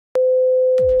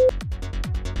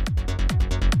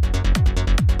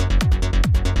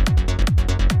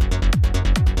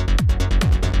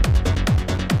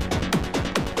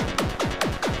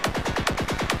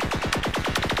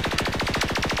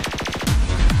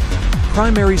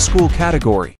Primary School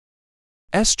Category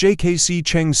SJKC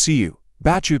Cheng Siu,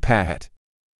 Bachu Pahat.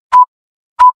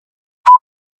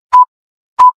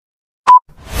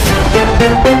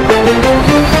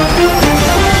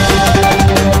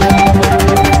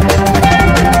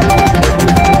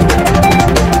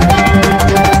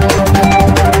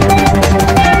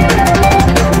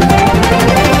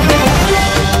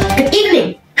 Good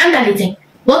evening, I'm Laliting.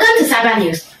 Welcome to Sabah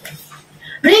News.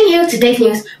 Bringing you today's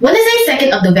news, Wednesday,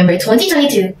 2nd of November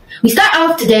 2022. We start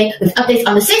off today with updates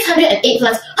on the 608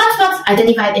 plus hotspots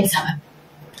identified in Sabah.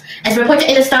 As reported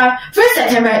in the Star, 1st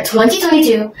September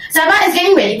 2022, Sabah is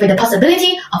getting ready for the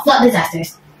possibility of flood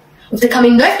disasters. With the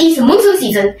coming northeast monsoon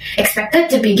season expected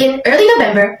to begin early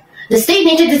November, the State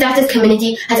Nature Disasters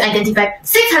Community has identified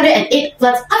 608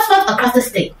 flood hotspots across the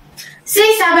state.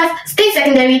 Says Sabah's State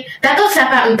Secretary Dato'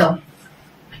 Sapa Untong.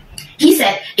 He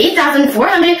said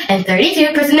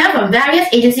 8,432 personnel from various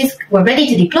agencies were ready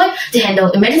to deploy to handle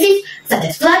emergencies such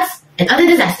as floods and other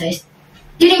disasters.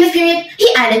 During this period,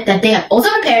 he added that they have also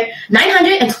prepared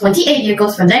 928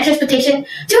 vehicles for land transportation,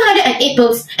 208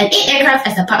 boats, and 8 aircraft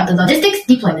as a part of the logistics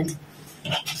deployment.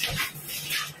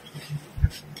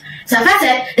 Sabah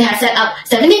said they have set up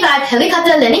 75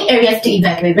 helicopter landing areas to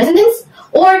evacuate residents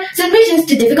or send rations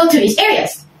to difficult-to-reach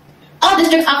areas. All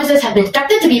district officers have been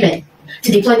instructed to be ready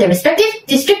to deploy their respective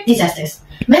district disasters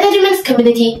management's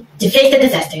community to face the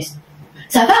disasters.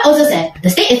 Sabah also said the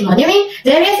state is monitoring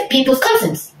various people's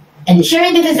concerns and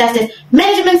ensuring the disasters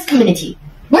management's community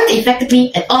work effectively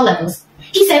at all levels.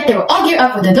 He said they were all geared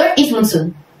up for the northeast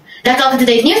monsoon. That's all for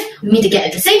today's news. We meet again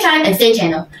at the same time and same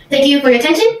channel. Thank you for your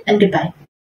attention and goodbye.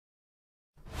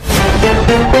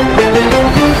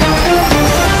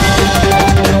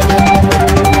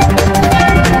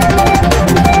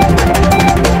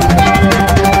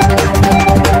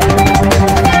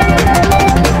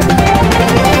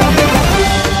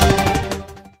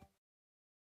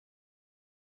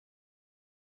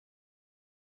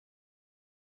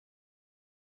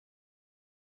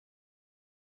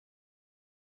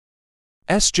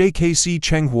 SJKC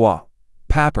Chenghua,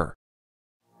 Papper.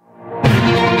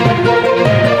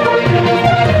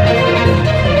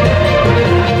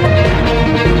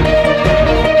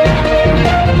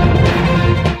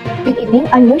 Good evening,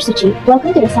 I'm Nursuchi.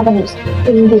 Welcome to the Sabah News.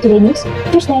 Bringing you today news,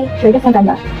 Tuesday, 3rd of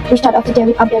November. We start off today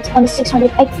with updates on the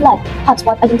 608 flood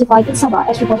hotspot identified in Sabah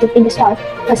as reported in the Star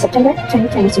for September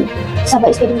 2022. Sabah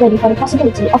is getting ready for the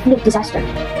possibility of flood disaster,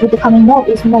 with the coming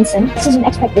northeast monsoon season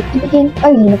expected to begin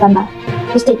early November.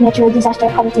 The State Natural Disaster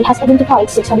Committee has identified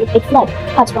 608 flood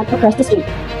hotspots across the state.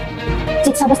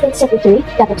 Said Sabah State Secretary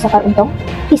Dato' Sapa Untong,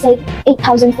 he said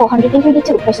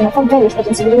 8,432 personnel from various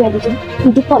agencies were ready to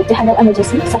be deployed to handle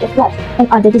emergencies such as floods and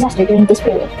other disasters during this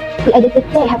period. He added that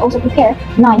they have also prepared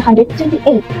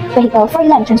 928 vehicles for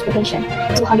land transportation,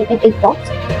 208 boats,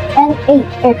 and 8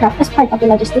 aircraft as part of the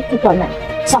logistic deployment.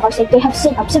 Sabah said they have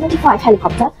set up 75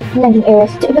 helicopter landing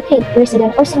areas to evacuate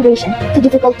residents or send ration to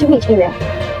difficult-to-reach areas.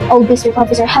 All district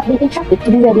officers have been instructed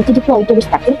to be ready to deploy to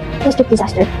respective district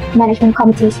disaster management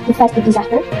committees to face the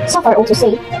disaster. Sabah also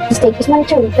said the state is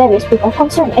monitoring various people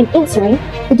concerned and ensuring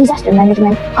the disaster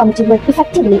management committee work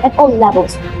effectively at all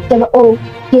levels. They were all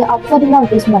geared up for the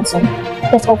northeast monsoon.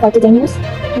 That's all for today's news.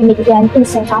 We meet again in the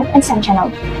same time and same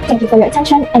channel. Thank you for your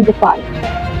attention and goodbye.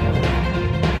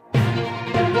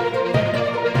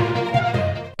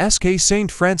 SK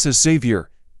St. Francis Xavier,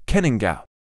 Keningau.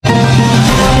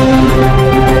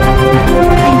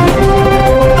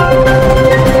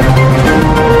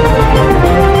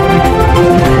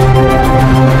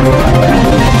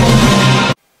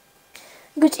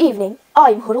 Good evening,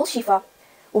 I'm Hurul Shifa.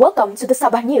 Welcome to the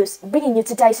Sabah News, bringing you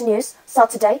today's news,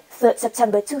 Saturday, 3rd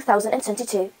September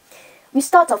 2022. We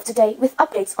start off today with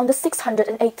updates on the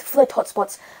 608 flood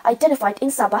hotspots identified in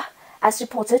Sabah, as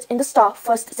reported in the Star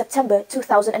 1st September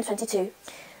 2022.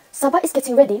 Sabah is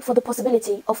getting ready for the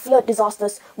possibility of flood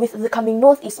disasters with the coming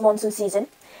northeast monsoon season,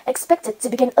 expected to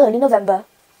begin early November.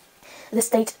 The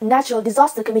State Natural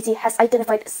Disaster Committee has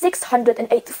identified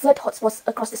 608 flood hotspots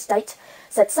across the state,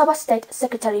 said Sabah State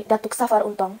Secretary Datuk Safar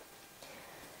Untong.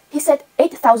 He said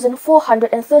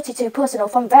 8,432 personnel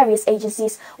from various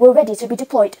agencies were ready to be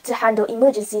deployed to handle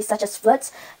emergencies such as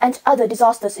floods and other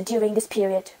disasters during this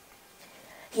period.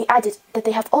 He added that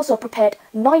they have also prepared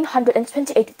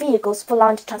 928 vehicles for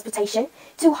land transportation,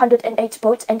 208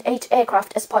 boats and 8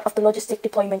 aircraft as part of the logistic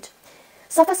deployment.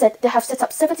 Safa said they have set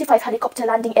up 75 helicopter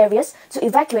landing areas to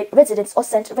evacuate residents or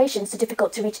send rations to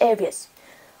difficult-to-reach areas.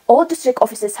 All district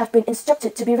officers have been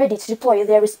instructed to be ready to deploy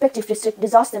their respective district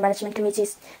disaster management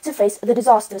committees to face the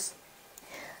disasters.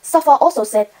 Sabah also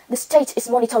said the state is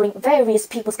monitoring various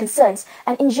people's concerns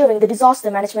and ensuring the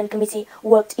Disaster Management Committee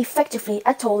worked effectively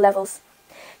at all levels.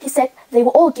 He said they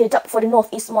were all geared up for the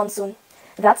northeast monsoon.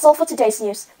 That's all for today's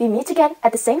news. We meet again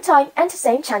at the same time and the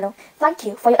same channel. Thank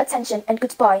you for your attention and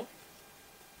goodbye.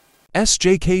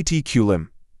 SJKT Kulim,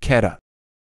 Keta.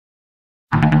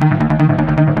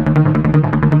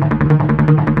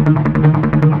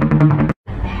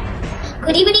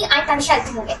 Good evening, I'm Tanisha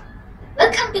Altumoge.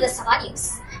 Welcome to the Sabah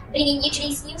News, bringing you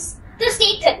today's news,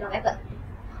 Thursday, 3rd November.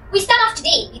 We start off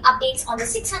today with updates on the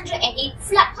 608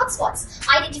 flood hotspots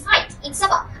identified in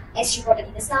Sabah, as reported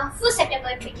in the Star for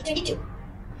September 2022.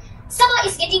 Sabah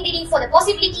is getting ready for the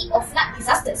possibility of flood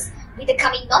disasters, with the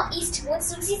coming northeast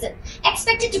monsoon season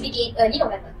expected to begin early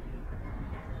November.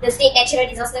 The State Natural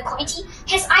Disaster Committee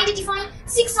has identified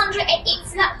 608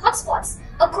 flood hotspots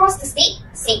across the state,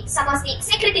 said Sabah State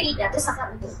Secretary Dr.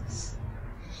 Safar Untung.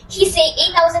 He said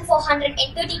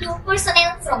 8,432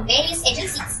 personnel from various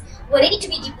agencies were ready to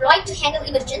be deployed to handle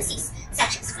emergencies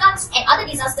such as floods and other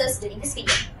disasters during this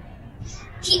period.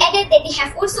 He added that they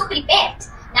have also prepared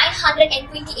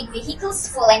 928 vehicles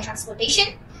for land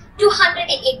transportation,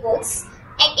 208 boats,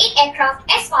 and 8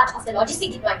 aircraft as part of the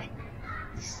logistic deployment.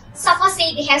 Sabah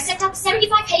said they have set up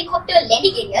 75 helicopter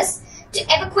landing areas to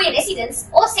evacuate residents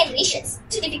or send rations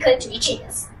to difficult to reach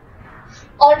areas.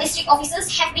 All district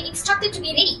officers have been instructed to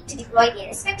be ready to deploy their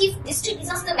respective district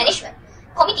disaster management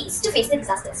committees to face the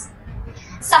disasters.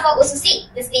 Sabah also said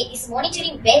the state is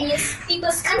monitoring various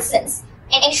people's concerns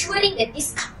and ensuring that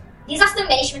these disaster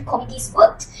management committees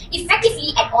worked effectively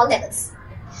at all levels.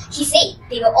 He said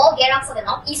they were all geared up for the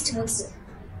northeast monsoon.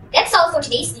 That's all for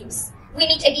today's news. We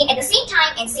meet again at the same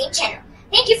time and same channel.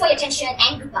 Thank you for your attention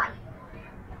and goodbye.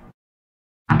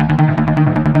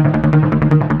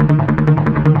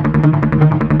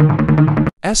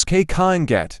 SK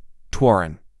Kanget,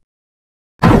 Twaran.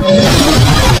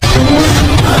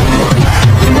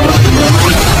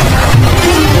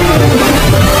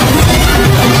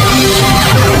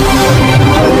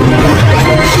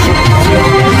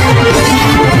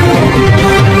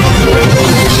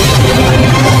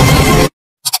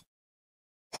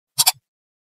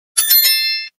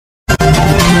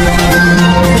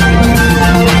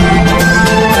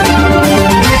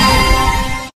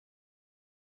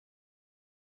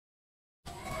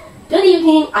 Good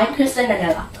evening, I'm Kristen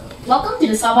Nadella. Welcome to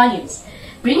the Sabah News,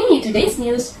 bringing you today's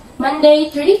news, Monday,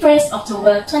 31st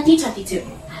October 2022.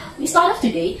 We start off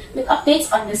today with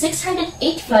updates on the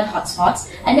 608 flood hotspots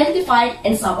identified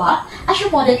in Sabah, as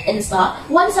reported in the Star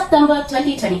 1 September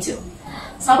 2022.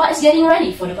 Sabah is getting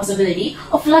ready for the possibility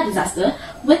of flood disaster,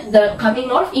 with the coming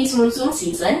northeast monsoon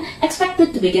season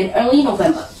expected to begin early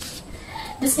November.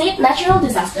 The State Natural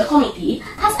Disaster Committee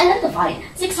has identified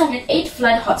 608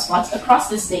 flood hotspots across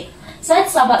the state, said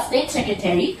Sabah State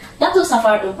Secretary Dr.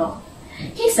 Safar Untung.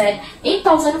 He said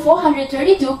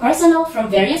 8,432 personnel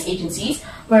from various agencies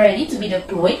were ready to be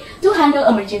deployed to handle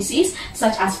emergencies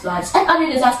such as floods and other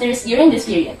disasters during this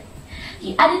period.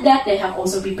 He added that they have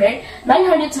also prepared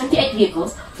 928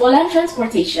 vehicles for land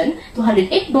transportation,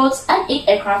 208 boats, and 8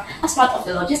 aircraft as part of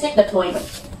the logistic deployment.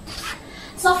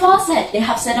 Sabah said they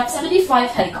have set up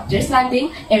 75 helicopters landing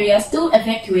areas to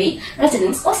evacuate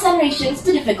residents or send rations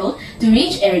to difficult to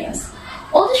reach areas.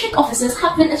 All district officers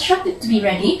have been instructed to be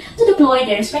ready to deploy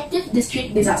their respective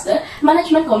district disaster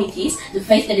management committees to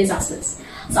face the disasters.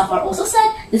 Safar also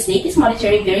said the state is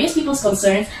monitoring various people's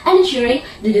concerns and ensuring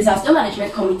the disaster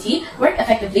management committee work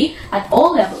effectively at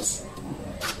all levels.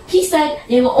 He said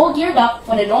they were all geared up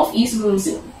for the northeast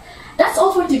monsoon. That's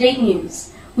all for today's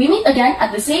news. We meet again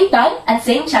at the same time and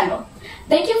same channel.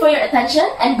 Thank you for your attention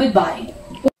and goodbye.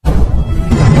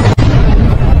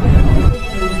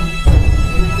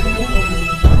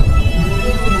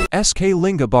 SK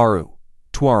Lingga Baru,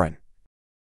 Twaran.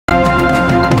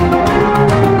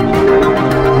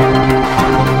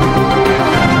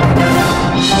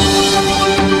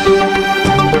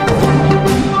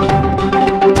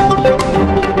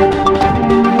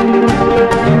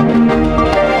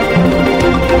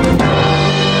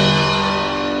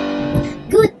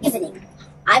 Good evening.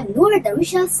 I'm Nur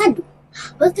Darusha Sandu.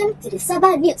 Welcome to the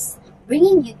Sabah News,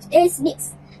 bringing you today's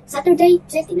news, Saturday,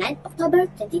 29 October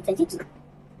 2022.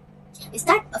 We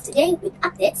start off today with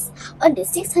updates on the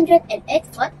 608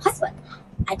 flood hotspot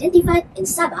identified in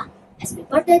Sabah as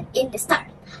reported in the Star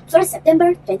for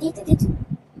September 2022.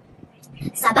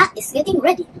 Sabah is getting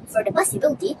ready for the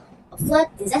possibility of flood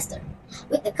disaster,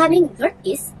 with the coming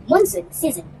northeast monsoon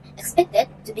season expected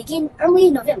to begin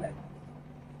early November.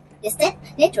 The State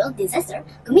Natural Disaster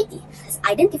Committee has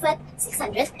identified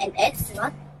 608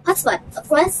 flood hotspots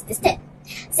across the state,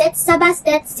 said Sabah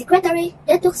State Secretary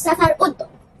Datuk Safar Untung.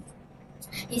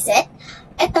 He said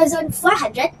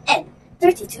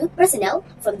 8,432 personnel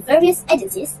from various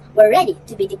agencies were ready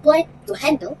to be deployed to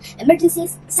handle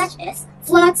emergencies such as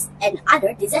floods and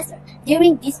other disasters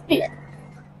during this period.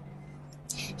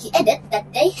 He added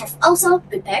that they have also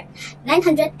prepared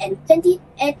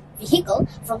 928 vehicles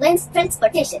for land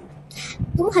transportation,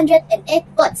 208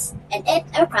 boats, and 8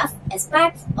 aircraft as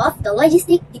part of the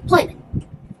logistic deployment.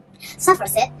 SAFAR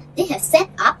said they have set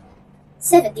up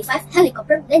 75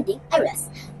 helicopter landing areas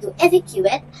to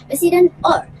evacuate residents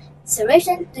or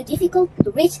solution to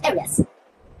difficult-to-reach areas.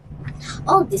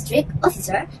 All district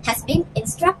officers have been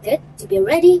instructed to be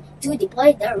ready to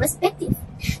deploy their respective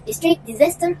district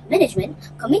disaster management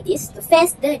committees to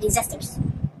face the disasters.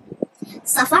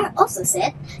 SAFAR also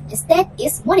said the state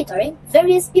is monitoring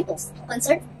various people's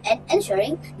concerns and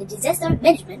ensuring the disaster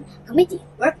management committee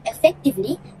work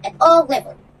effectively at all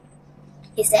levels.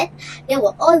 He said they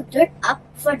were all geared up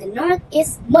for the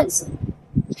northeast monsoon.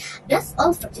 That's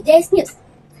all for today's news.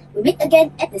 We meet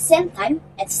again at the same time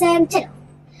at same channel.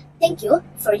 Thank you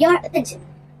for your attention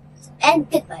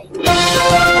and goodbye.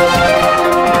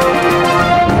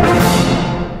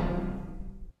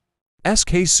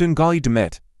 SK Sungai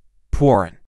Demit.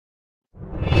 Puan.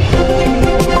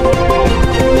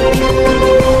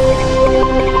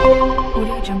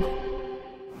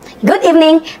 Good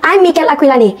evening, I'm Mikel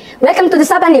Aquilani. Welcome to the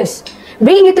Sabah News.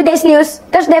 Bringing you today's news,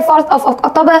 Thursday, 4th of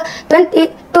October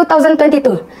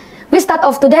 2022. We start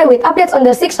off today with updates on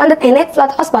the 608 flood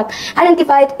hotspot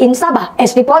identified in Sabah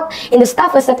as reported in the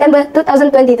staff of September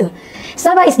 2022.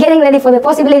 Sabah is getting ready for the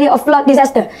possibility of flood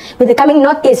disaster with the coming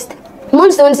northeast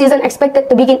monsoon season expected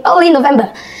to begin early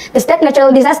November. The State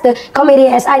Natural Disaster Committee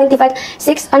has identified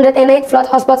 608 flood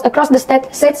hotspots across the state,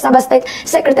 said Sabah State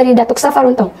Secretary Datuk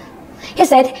Safaruntung. He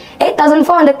said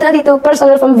 8,432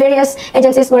 personnel from various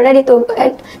agencies were ready to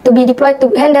be deployed to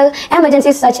handle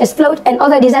emergencies such as flood and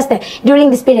other disasters during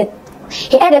this period.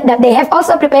 He added that they have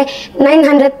also prepared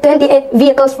 928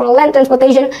 vehicles for land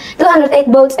transportation, 208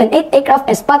 boats, and 8 aircraft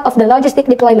as part of the logistic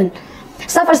deployment.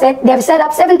 SAFAR said they have set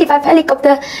up 75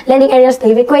 helicopter landing areas to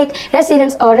evacuate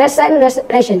residents or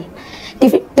ration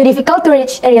to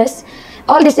difficult-to-reach areas.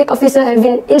 All district officers have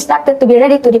been instructed to be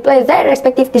ready to deploy their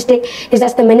respective district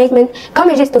disaster management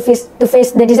committees to face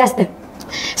the disaster.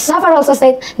 SAFAR also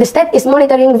said the state is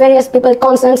monitoring various people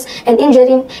concerns and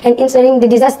ensuring the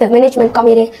disaster management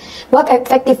committee work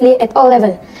effectively at all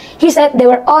levels. He said they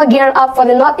were all geared up for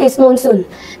the northeast monsoon.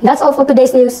 That's all for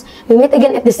today's news. We meet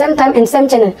again at the same time and same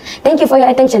channel. Thank you for your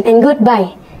attention and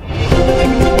goodbye.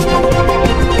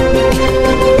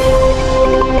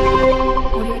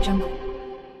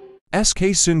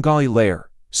 SK Sungai Layer,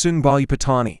 Sungai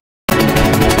Patani.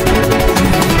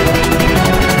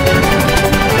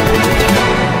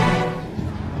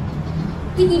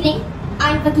 Good evening,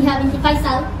 I'm Fakiha binti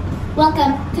Faisal.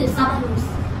 Welcome to the Sabah News.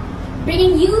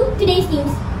 Bringing you today's news,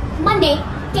 Monday,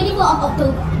 24th of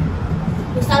October.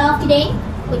 We start off today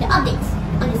with the updates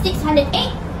on the 608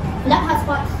 flood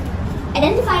hotspots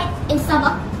identified in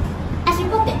Sabah as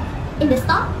reported in the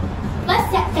start 1st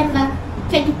September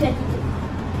 2022.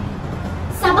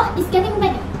 Sabah is getting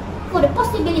ready for the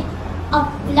possibility of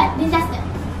flood disaster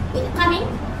with the coming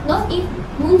northeast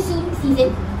monsoon season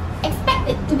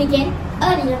expected to begin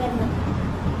early November.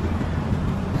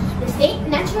 The State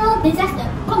Natural Disaster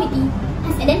Committee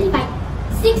has identified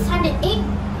 608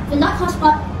 flood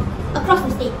hotspots across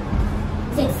the state,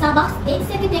 said Sabah State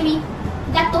Secretary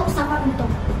Datuk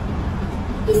Safaruntung.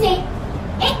 He said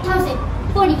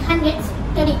 8,432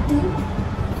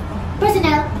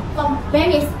 personnel from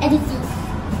various agencies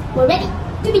were ready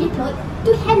to be deployed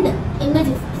to handle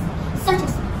emergencies such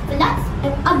as floods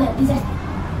and other disasters.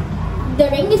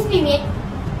 During this period,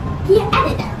 he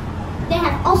added that they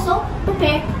have also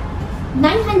prepared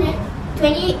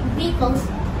 928 vehicles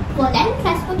for land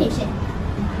transportation,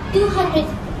 208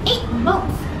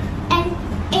 boats, and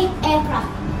 8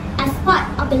 aircraft as part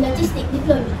of the logistic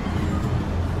deployment.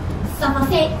 Sabah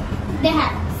said they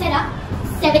have set up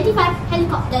 75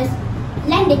 helicopters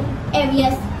landing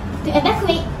areas to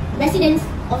evacuate residents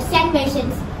or send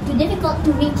rations to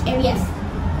difficult-to-reach areas.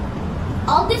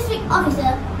 All district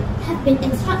officers have been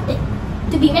instructed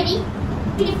to be ready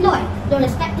to deploy the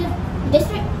respective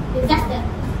district disaster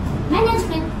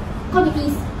management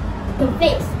committees to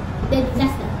face the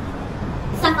disaster.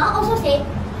 Sabah also said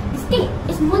the state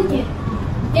is monitoring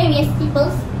various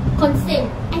people's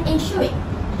concerns and ensuring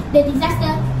the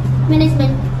disaster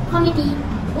management committee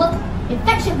work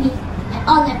effectively at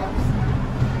all levels.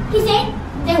 He said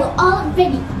they were all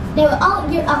ready, they were all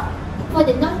geared up for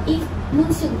the northeast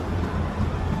monsoon.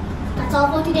 That's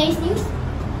all for today's news.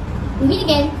 We meet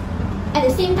again at the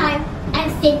same time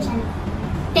and same channel.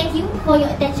 Thank you for your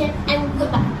attention and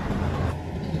goodbye.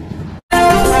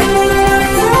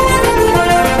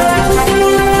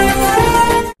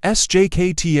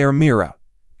 SJKTR Mira,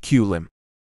 Kulim.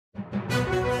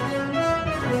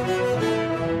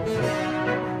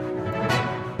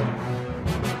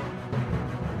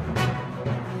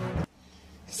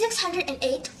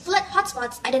 Flood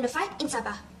hotspots identified in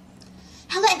Sabah.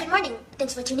 Hello and good morning.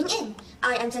 Thanks for tuning in.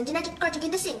 I am Sanjana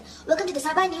Kartukin Singh. Welcome to the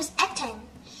Sabah News at 10.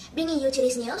 Bringing you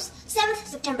today's news, 7th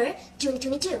September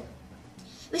 2022.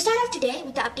 We start off today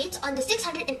with the updates on the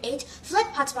 608 flood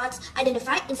hotspots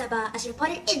identified in Sabah as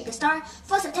reported in the Star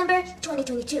for September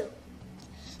 2022.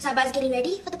 Sabah is getting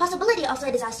ready for the possibility of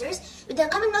flood disasters with the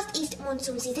coming northeast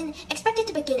monsoon season expected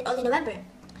to begin early November.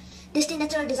 The State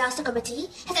Natural Disaster Committee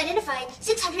has identified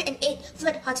 608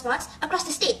 flood hotspots across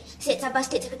the state, said Sabah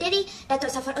State Secretary Dato'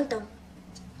 Safar Untong.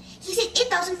 He said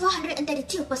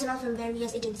 8,432 personnel from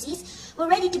various agencies were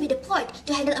ready to be deployed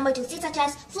to handle emergencies such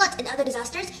as floods and other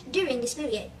disasters during this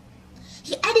period.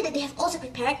 He added that they have also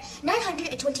prepared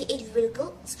 928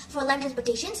 vehicles for land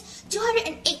transportations,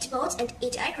 208 boats and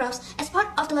 8 aircrafts as part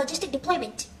of the logistic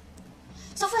deployment.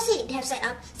 So far, they have set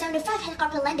up 75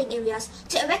 helicopter landing areas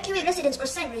to evacuate residents or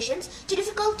celebrations to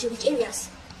difficult-to-reach areas.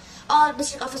 All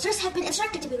district officers have been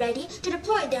instructed to be ready to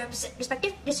deploy their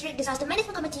respective district disaster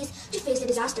management committees to face the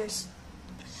disasters.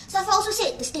 Safa also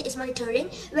said the state is monitoring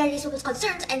various people's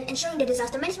concerns and ensuring the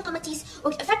disaster management committees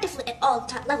work effectively at all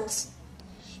levels.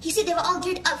 He said they were all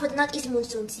geared up for the northeast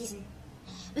monsoon season.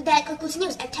 With that concludes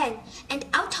news at 10, and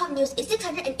our top news is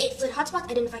 608 flood hotspots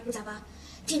identified in Sabah.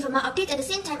 Tune for more updates at the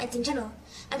same time at same channel.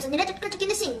 I'm Sanjana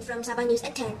Kartukin Singh from Sabah News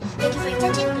at 10. Thank you for your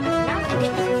attention. Now and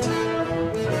get married.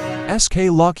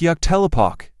 SK Lokyuk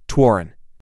Telepak, Twaran.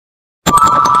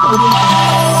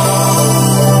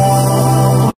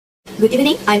 Good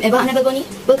evening, I'm Eva Annabel Boni.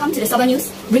 Welcome to the Sabah News,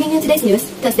 bringing you today's news,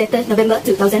 Thursday, 3rd November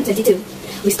 2022.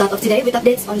 We start off today with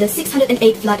updates on the 608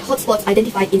 flood hotspots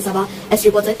identified in Sabah as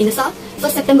reported in the SAR for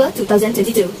September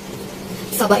 2022.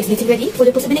 Sabah is getting ready for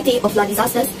the possibility of flood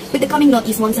disasters with the coming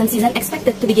northeast monsoon season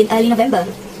expected to begin early November.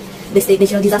 The State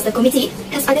National Disaster Committee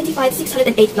has identified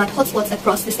 608 flood hotspots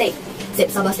across the state, said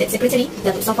Sabah State Secretary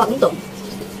Dato' Safar Untong.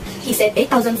 He said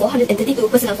 8,432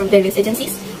 personnel from various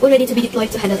agencies were ready to be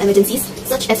deployed to handle emergencies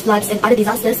such as floods and other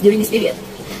disasters during this period.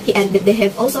 He added that they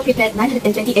have also prepared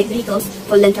 928 vehicles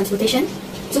for land transportation,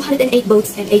 208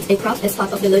 boats and 8 aircraft as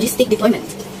part of the logistic deployment.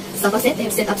 Sabah said they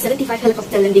have set up 75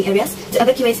 helicopter landing areas to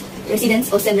evacuate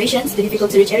residents or send rations to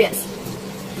difficult-to-reach areas.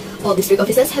 All district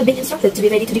officers have been instructed to be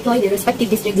ready to deploy their respective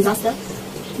district disaster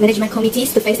management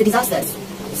committees to face the disasters.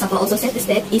 Sabah also said the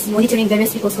state is monitoring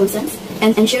various people's concerns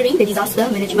and ensuring the disaster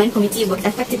management committee works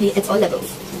effectively at all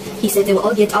levels. He said they were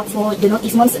all geared up for the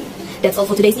northeast monsoon. That's all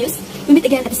for today's news. We meet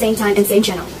again at the same time and same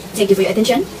channel. Thank you for your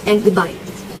attention and goodbye.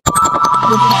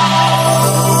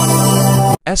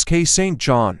 SK St.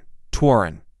 John,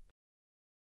 Twaran.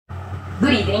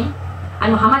 Good evening,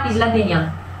 I'm Muhammad Islam bin Young.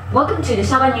 Welcome to the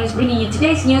Sabah News, bringing you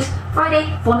today's news, Friday,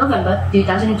 4 November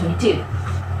 2022.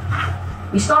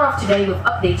 We start off today with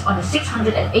updates on the 608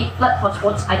 flood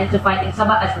hotspots identified in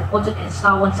Sabah as reported in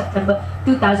Star 1 September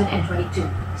 2022.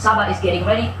 Sabah is getting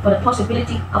ready for the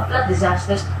possibility of flood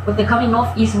disasters with the coming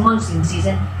northeast monsoon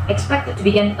season expected to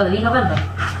begin early November.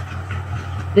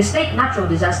 The State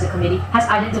Natural Disaster Committee has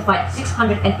identified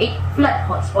 608 flood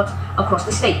hotspots across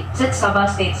the state, said Sabah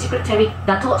State Secretary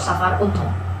Dato' Safar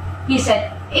Untong. He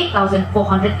said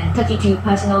 8,432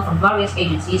 personnel from various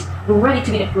agencies were ready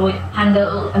to be deployed to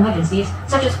handle emergencies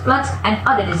such as floods and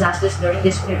other disasters during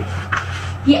this period.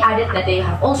 He added that they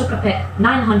have also prepared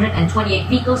 928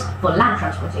 vehicles for land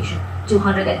transportation,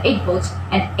 208 boats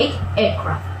and 8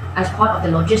 aircraft as part of the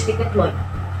logistic deployment.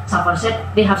 Safar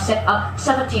said they have set up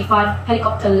 75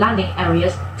 helicopter landing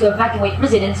areas to evacuate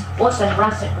residents or send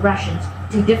rations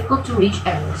to difficult-to-reach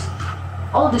areas.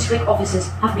 All district officers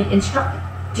have been instructed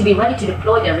to be ready to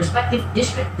deploy their respective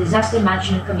district disaster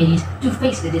management committees to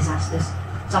face the disasters.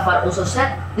 Safar also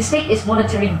said the state is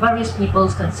monitoring various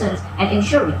people's concerns and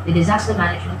ensuring the disaster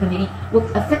management committee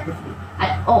works effectively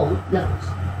at all levels.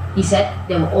 He said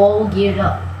they were all geared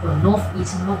up for the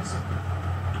northeast monsoon.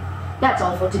 That's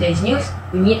all for today's news.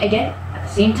 We meet again at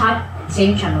the same time and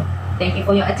same channel. Thank you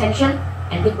for your attention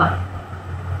and goodbye.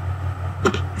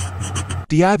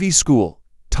 Diavi School,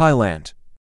 Thailand.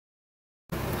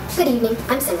 Good evening,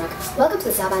 I'm Senrak. Welcome to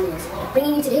the Sabah News,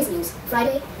 bringing you today's news,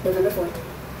 Friday, November 4th.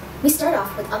 We start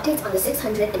off with updates on the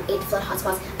 608 flood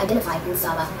hotspots identified in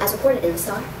Sabah, as reported in the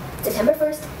Star, September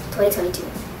 1st, 2022.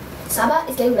 Sabah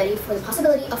is getting ready for the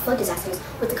possibility of flood disasters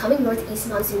with the coming northeast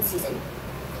monsoon season,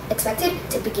 expected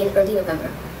to begin early November.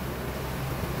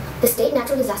 The State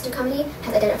Natural Disaster Committee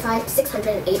has identified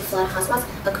 608 flood hotspots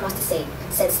across the state,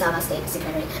 said Sabah State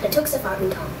Secretary Datuk Safar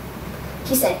Untong.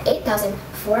 He said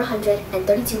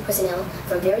 8,432 personnel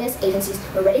from various agencies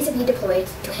were ready to be deployed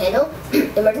to handle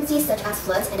emergencies such as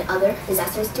floods and other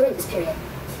disasters during this period.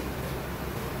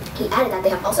 He added that they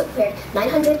have also prepared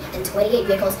 928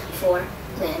 vehicles for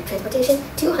land transportation,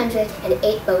 208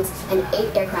 boats, and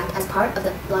 8 aircraft as part of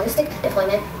the logistic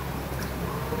deployment.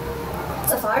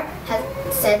 Safar has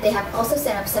said they have also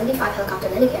set up 75 helicopter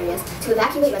landing areas to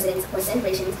evacuate residents or send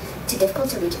rations to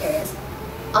difficult-to-reach areas.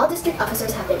 All district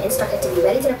officers have been instructed to be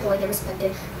ready to deploy their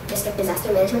respective district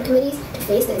disaster management committees to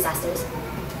face the disasters.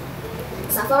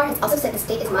 Safar has also said the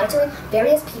state is monitoring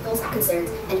various people's concerns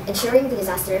and ensuring the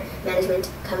disaster management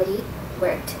committee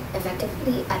worked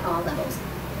effectively at all levels.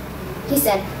 He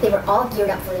said they were all geared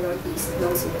up for the northeast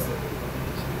monsoons.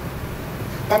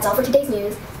 That's all for today's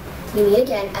news. We meet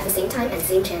again at the same time and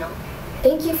same channel.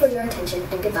 Thank you for your attention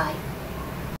and goodbye.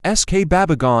 SK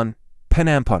Babagon,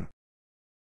 Penampang.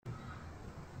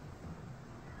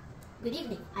 Good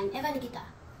evening, I'm Eva Nikita.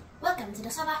 Welcome to the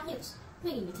Sabah News,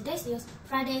 bringing you today's news,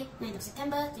 Friday, 9th of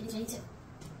September 2022.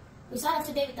 We start off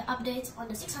today with the updates on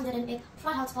the 608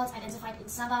 flood hotspots identified in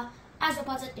Sabah, as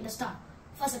reported in the Star,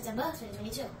 1st September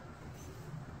 2022.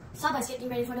 Sabah is getting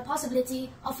ready for the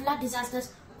possibility of flood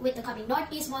disasters with the coming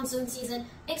northeast monsoon season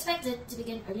expected to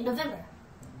begin early November.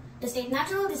 The State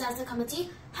Natural Disaster Committee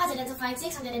has identified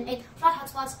 608 flood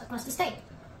hotspots across the state,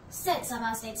 said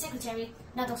Sabah State Secretary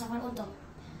Datuk Safar Untong.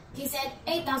 He said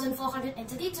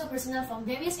 8,432 personnel from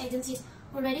various agencies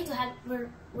were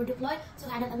deployed to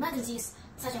handle emergencies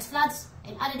such as floods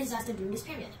and other disasters during this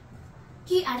period.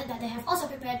 He added that they have also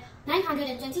prepared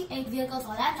 928 vehicles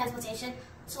for land transportation,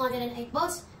 208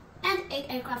 boats, and 8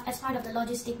 aircraft as part of the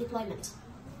logistic deployment.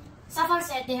 Safar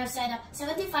said they have set up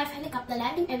 75 helicopter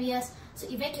landing areas to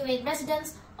evacuate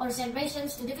residents or send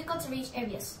rations to difficult-to-reach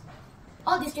areas.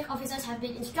 All district officers have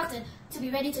been instructed to be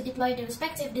ready to deploy their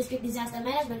respective district disaster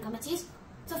management committees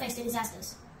to face the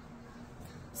disasters.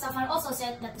 Safar also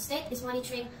said that the state is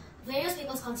monitoring various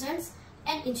people's concerns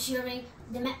and ensuring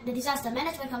the disaster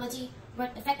management committee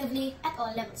worked effectively at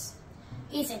all levels.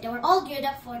 He said they were all geared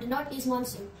up for the northeast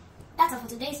monsoon. That's all for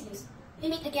today's news. We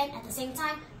meet again at the same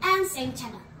time and same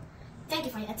channel. Thank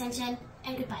you for your attention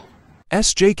and goodbye.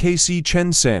 SJKC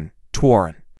Chen Sen,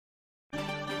 Tuaran.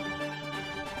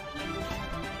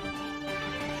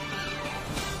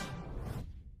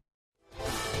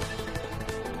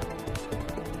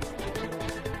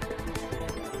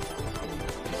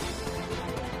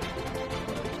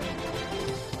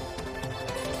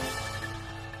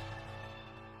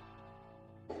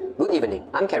 Good evening,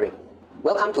 I'm Kerry.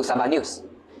 Welcome to Sabah News.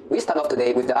 We start off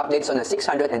today with the updates on the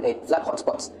 608 flood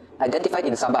hotspots identified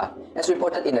in Sabah, as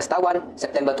reported in the Star 1,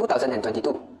 September 2022.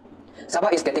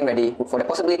 Sabah is getting ready for the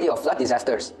possibility of flood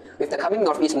disasters, with the coming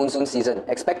northeast monsoon season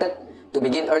expected to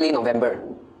begin early November.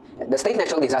 The State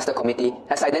Natural Disaster Committee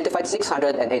has identified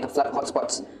 608 flood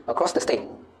hotspots across the state.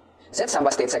 Said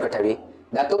Sabah State Secretary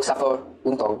Datuk Safar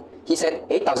Untong, he said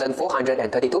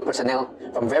 8,432 personnel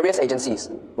from various agencies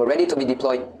were ready to be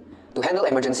deployed to handle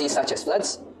emergencies such as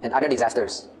floods and other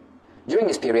disasters. During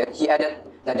this period, he added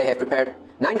that they have prepared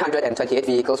 928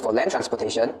 vehicles for land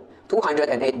transportation,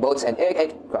 208 boats and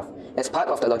aircraft as part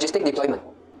of the logistic deployment.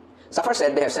 Safar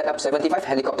said they have set up 75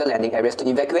 helicopter landing areas to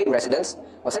evacuate residents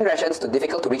or send rations to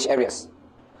difficult-to-reach areas.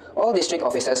 All district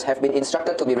officers have been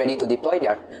instructed to be ready to deploy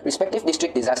their respective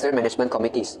district disaster management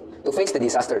committees to face the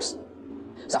disasters.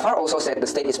 Safar also said the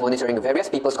state is monitoring various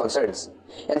people's concerns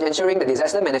and ensuring the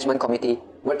disaster management committee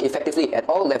work effectively at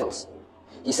all levels.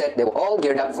 He said they were all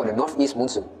geared up for the northeast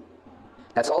monsoon.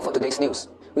 That's all for today's news.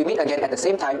 We meet again at the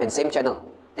same time and same channel.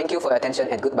 Thank you for your attention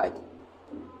and goodbye.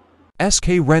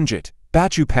 SK Renjit,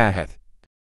 Bachu Pahat.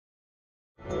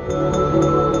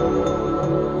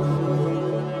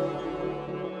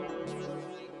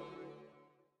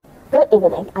 Good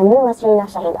evening, I'm Nurma Serena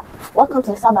Shahida. Welcome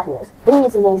to the Sabah News, bringing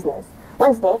you today's news.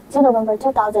 Wednesday, 2 November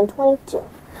 2022.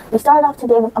 We started off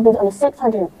today with updates on the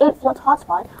 608 flood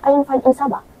hotspot identified in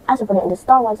Sabah, as reported in the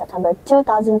Star 1 September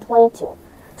 2022.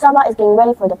 Sabah is getting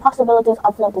ready for the possibilities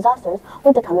of flood disasters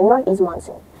with the coming northeast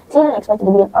monsoon, season expected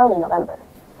to be in early November.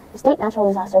 The State Natural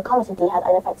Disaster Committee has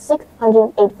identified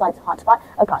 608 flood hotspots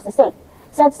across the state,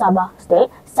 said Sabah State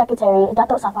Secretary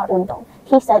Datuk Safar Untong.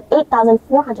 He said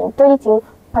 8,432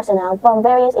 personnel from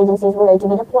various agencies were ready to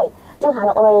be deployed to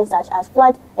handle emergencies such as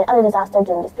flood and other disasters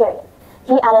during this period.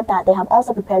 He added that they have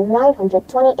also prepared 928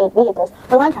 vehicles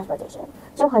for land transportation,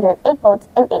 208 boats,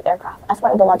 and 8 aircraft as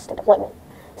part of the logistic deployment.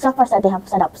 Safar said they have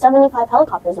set up 75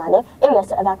 helicopters landing areas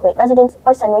to evacuate residents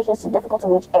or send rations to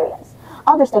difficult-to-reach areas.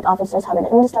 All district officers have been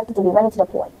instructed to be ready to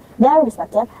deploy their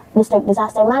respective district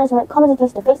disaster management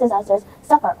communities to face disasters,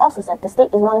 SAFAR also said the state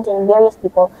is monitoring various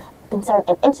people concerned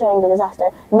and ensuring the disaster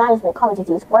management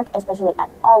communities work especially at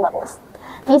all levels.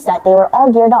 He said they were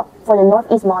all geared up for the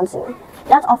northeast monsoon.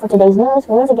 That's all for today's news.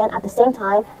 We meet again at the same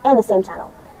time and the same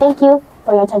channel. Thank you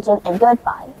for your attention and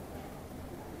goodbye.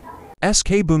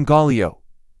 SK Bungalio,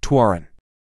 Tuaran.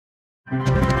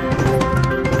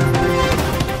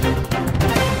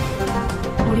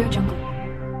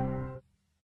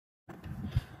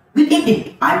 Good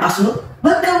evening, I'm Asul.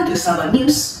 Welcome to Sabah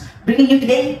News, bringing you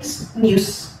today's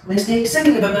news, Wednesday,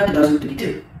 2nd November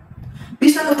 2022.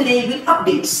 We start off today with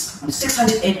updates on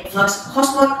 608 floods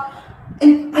hotspot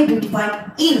and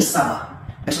identified in Sabah,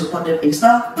 as reported in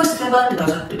Star 1st September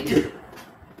 2022.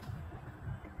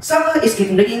 Sabah is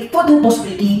getting ready for the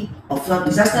possibility of flood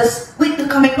disasters with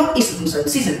the coming northeast monsoon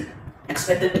season,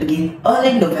 expected to begin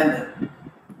early November.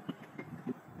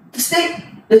 The State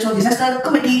Natural Disaster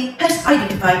Committee has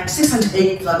identified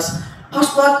 608 floods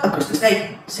hotspots across the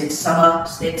state, said Sabah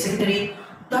State Secretary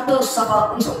Dr.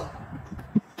 Safa Unsong.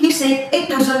 He said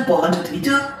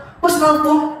 8,422 personnel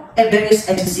from various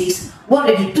agencies were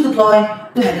ready to deploy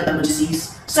to handle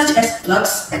emergencies such as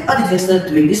floods and other disasters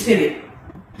during this period.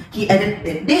 He added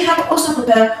that they have also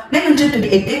prepared 928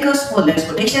 vehicles for land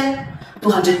transportation,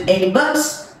 280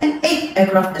 birds, and 8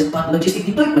 aircraft as part of logistic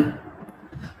deployment.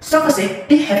 Safa said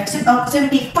they have set up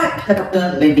 75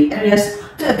 helicopter landing areas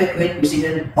to evacuate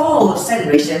residents or send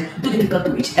ration to difficult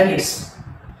to reach areas.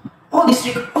 All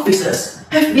district officers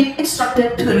have been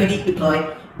instructed to already deploy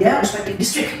their respective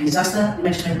district disaster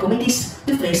management committees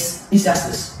to face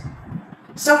disasters.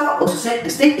 Safa also said the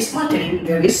state is monitoring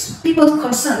various people's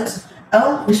concerns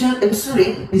and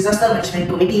ensuring disaster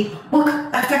management committee work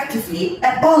effectively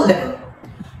at all levels.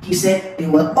 He said they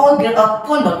were all geared up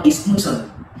for northeast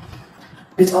monsoon.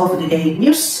 That's all for today's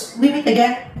news. We meet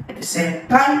again at the same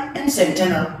time and same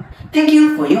channel. Thank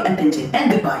you for your attention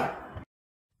and goodbye.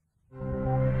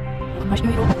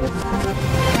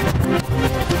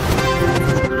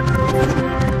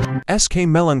 SK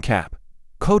Melancap,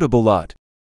 Kota Bulat.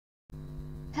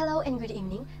 Hello and good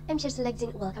evening. I'm Shirsa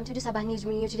Legzin. Welcome to the Sabah News,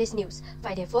 bringing you today's news,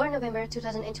 Friday 4 November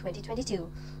 2022.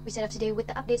 We start off today with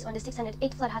the updates on the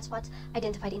 608 flood hotspots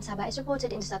identified in Sabah as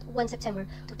reported in the start 1 September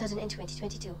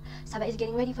 2022. Sabah is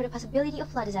getting ready for the possibility of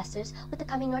flood disasters with the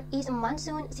coming northeast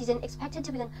monsoon season expected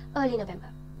to begin early November.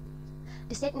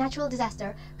 The State Natural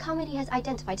Disaster Committee has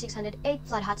identified 608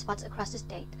 flood hotspots across the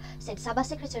state, said Sabah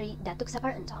Secretary Datuk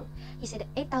Sapar Entong. He said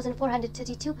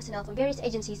 8,432 personnel from various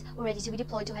agencies were ready to be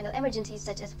deployed to handle emergencies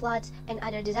such as floods and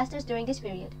other disasters during this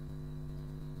period.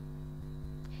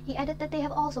 He added that they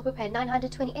have also prepared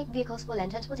 928 vehicles for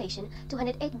land transportation,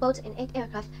 208 boats and 8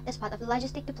 aircraft as part of the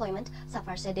logistic deployment.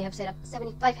 Safar said they have set up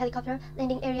 75 helicopter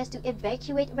landing areas to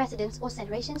evacuate residents or send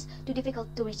rations to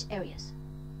difficult-to-reach areas.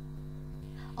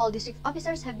 All district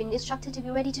officers have been instructed to be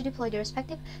ready to deploy their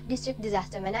respective district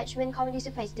disaster management committees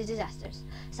to face the disasters.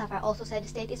 Safar also said the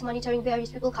state is monitoring various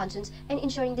people concerns and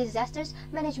ensuring the disasters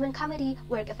management committee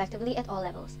work effectively at all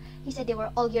levels. He said they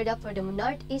were all geared up for the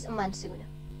northeast monsoon.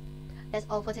 That's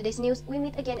all for today's news. We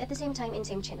meet again at the same time and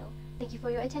same channel. Thank you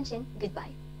for your attention.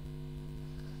 Goodbye.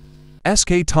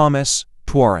 SK Thomas,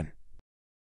 Tuaran.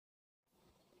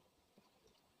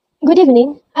 Good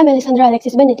evening. I'm Alessandra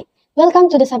Alexis Benedict. Welcome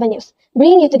to the Sabah News,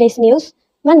 bringing you today's news,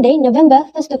 Monday, November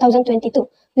 1st, 2022.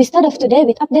 We start off today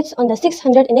with updates on the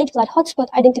 608 flood hotspot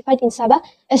identified in Sabah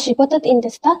as reported in the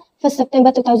Star 1st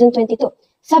September 2022.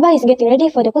 Sabah is getting ready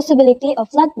for the possibility of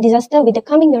flood disaster with the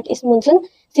coming northeast monsoon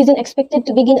season expected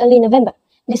to begin early November.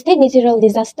 The State Natural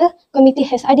Disaster Committee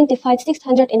has identified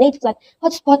 608 flood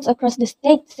hotspots across the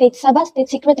state, said Sabah State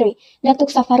Secretary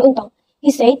Datuk Safar Untong. He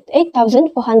said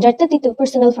 8,432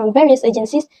 personnel from various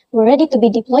agencies were ready to be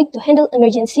deployed to handle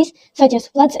emergencies such as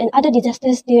floods and other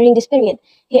disasters during this period.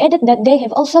 He added that they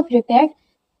have also prepared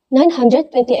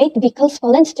 928 vehicles for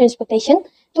land transportation,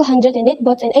 208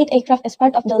 boats and 8 aircraft as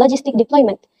part of the logistic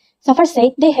deployment. Safar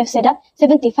said they have set up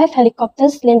 75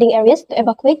 helicopters landing areas to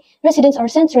evacuate residents or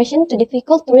send ration to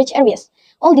difficult-to-reach areas.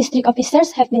 All district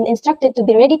officers have been instructed to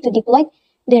be ready to deploy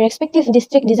their respective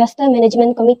district disaster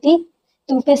management committee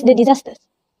to face the disasters.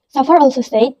 Safar also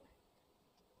said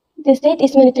the state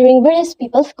is monitoring various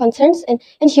people's concerns and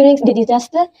ensuring the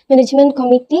disaster management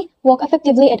committee work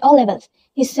effectively at all levels.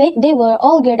 He said they were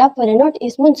all geared up for the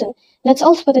northeast monsoon. That's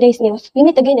all for today's news. We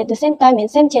meet again at the same time and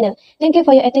same channel. Thank you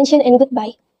for your attention and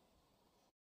goodbye.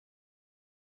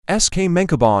 SK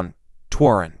Menkabon,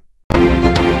 Tuaran.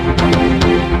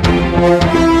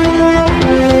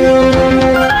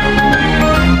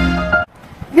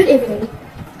 Good evening.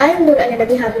 I am Nur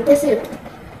Ananabi Habib Tesiru.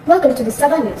 Welcome to the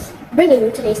Sabah News, bringing you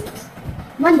today's news.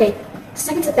 Monday,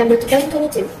 2nd September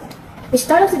 2022. We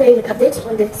start off today with updates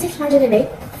on the 608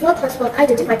 flood hotspot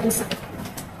identified in Sabah.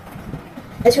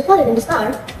 As reported in the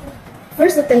Star,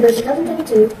 1st September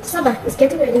 2022, Sabah is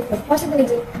getting ready for the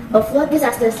possibility of flood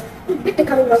disasters with the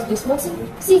coming northeast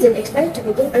monsoon season expected to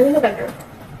begin early November.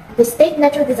 The State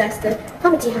Natural Disaster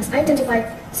Committee has identified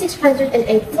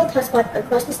 608 flood hotspots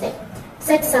across the state,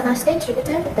 said Sabah State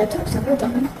Secretary Datuk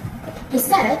Saparto. He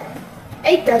said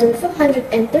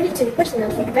 8,432 personnel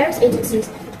from various agencies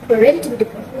were ready to be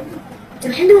deployed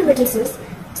to handle emergencies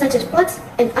such as floods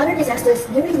and other disasters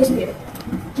during this period.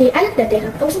 He added that they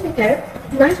have also prepared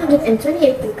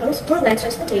 928 vehicles for land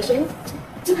transportation,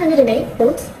 208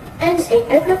 boats, and 8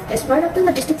 aircraft as part of the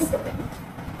logistics equipment.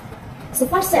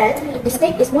 Safar said the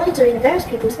state is monitoring various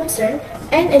people's concerns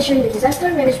and ensuring the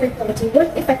disaster management committee work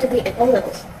effectively at all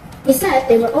levels. He said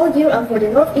they were all geared up for the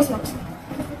northeast monsoon.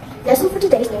 That's all for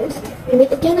today's news. We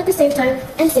meet again at the same time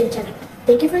and same channel.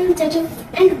 Thank you for your attention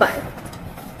and goodbye.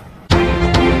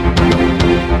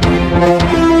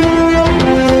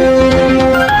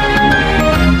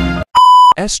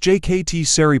 SJKT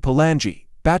Seri Palangi,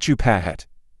 Batu Pahat.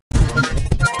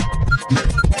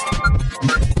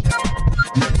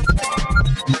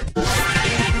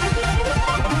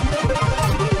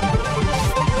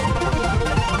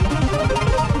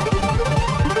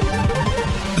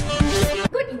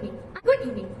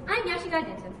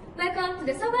 Welcome to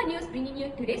the Sabah News, bringing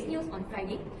you today's news on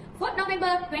Friday, 4th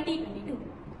November 2022.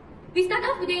 We start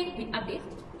off today with updates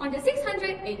on the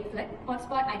 608 flood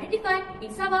hotspot identified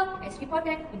in Sabah as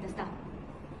reported in the Star.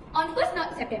 On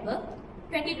 1st September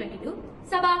 2022,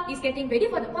 Sabah is getting ready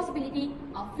for the possibility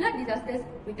of flood disasters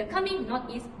with the coming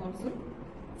northeast monsoon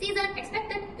season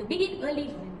expected to begin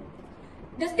early November.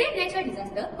 The State Natural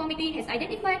Disaster Committee has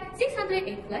identified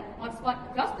 608 flood hotspots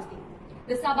across the state.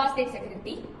 The Sabah State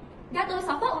Secretary Dato'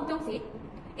 Safa Untung said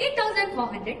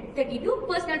 8,432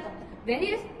 personnel from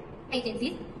various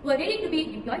agencies were ready to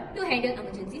be deployed to handle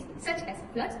emergencies such as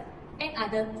floods and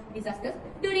other disasters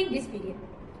during this period.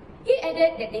 He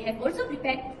added that they have also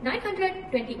prepared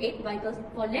 928 vehicles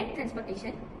for land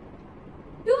transportation,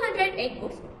 208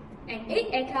 boats, and 8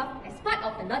 aircraft as part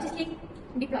of the logistic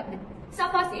deployment.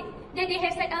 Safa said that they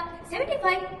have set up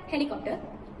 75 helicopter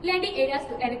landing areas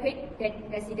to evacuate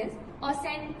residents or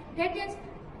send residents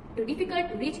to difficult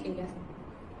to reach areas.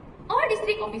 All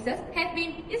district officers have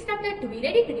been instructed to be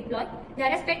ready to deploy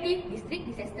their respective district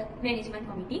disaster management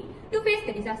committee to face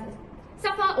the disasters.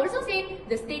 Safa also said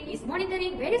the state is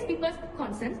monitoring various people's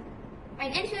concerns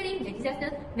and ensuring the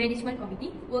disaster management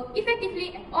committee work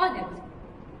effectively at all levels.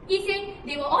 He said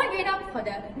they were all geared up for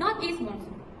the northeast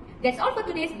monsoon. That's all for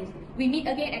today's news. We meet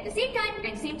again at the same time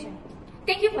and same channel.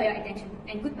 Thank you for your attention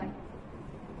and goodbye.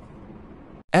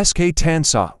 SK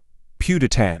Tansa,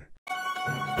 Pudatan.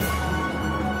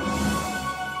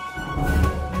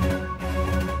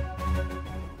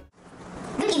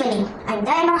 Good evening, I'm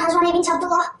Diana Hazwan bin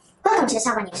Abdullah. Welcome to the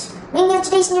Sabah News. Bringing you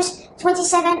today's news,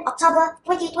 27 October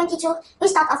 2022. We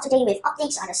start off today with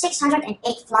updates on the 608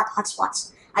 flood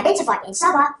hotspots identified in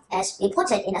Sabah as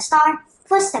reported in a Star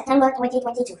 1st September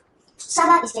 2022.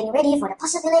 Sabah is getting ready for the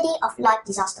possibility of flood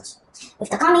disasters, with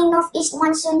the coming northeast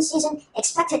monsoon season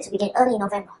expected to begin early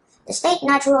November. The State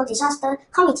Natural Disaster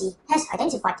Committee has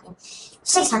identified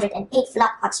 608 flood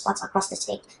hotspots across the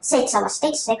state, said Sabah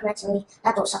State Secretary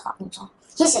Dato' Safa Untung.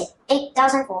 He said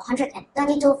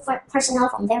 8,432 personnel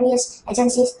from various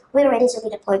agencies were ready to be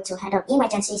deployed to handle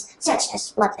emergencies such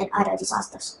as flood and other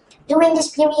disasters. During this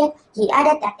period, he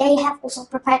added that they have also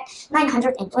prepared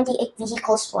 928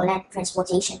 vehicles for land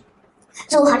transportation,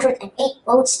 208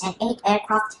 boats and 8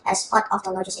 aircraft as part of the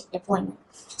logistic deployment.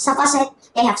 Safa said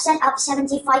they have set up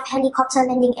 75 helicopter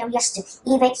landing areas to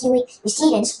evacuate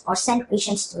residents or send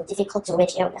patients to difficult to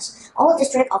reach areas. All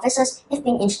district officers have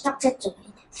been instructed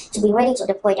to be ready to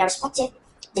deploy their respective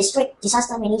district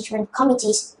disaster management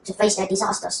committees to face their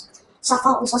disasters. Safa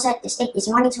also said the state is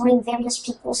monitoring various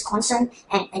people's concerns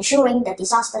and ensuring the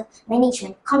disaster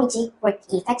management committee work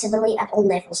effectively at all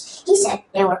levels. He said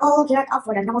they were all geared up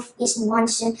for the northeast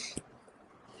monsoon.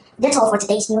 That's all for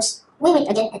today's news. We meet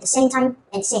again at the same time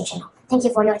and same channel. Thank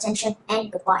you for your attention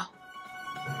and goodbye.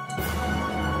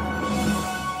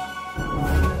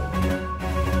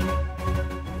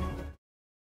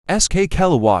 SK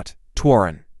Kilowatt,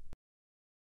 Tuaran.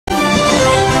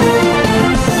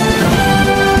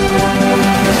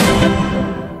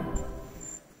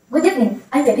 Good evening,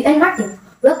 I'm Debbie and Martin.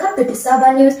 Welcome to the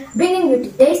Sabah News, bringing you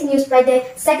today's news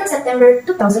Friday, 2nd September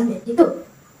 2022.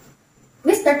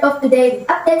 We start off today with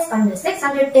updates on the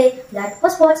 608 flood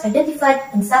hotspots identified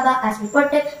in Sabah as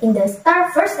reported in the Star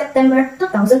 1st September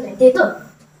 2022.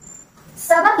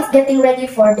 Sabah is getting ready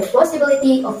for the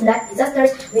possibility of flood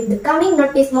disasters with the coming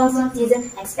northeast monsoon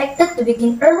season expected to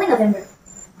begin early November.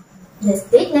 The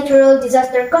State Natural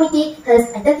Disaster Committee has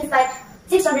identified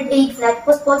 608 flood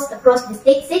hotspots across the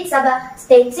state, said Sabah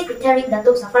State Secretary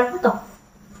Datuk Safar Untong.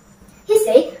 He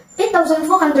said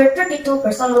 8,432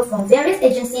 personnel from various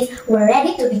agencies were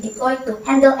ready to be deployed to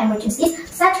handle emergencies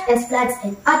such as floods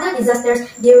and other disasters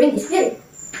during this period.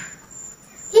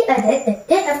 He added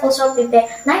that they have also prepared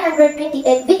 928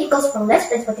 vehicles for land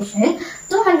transportation,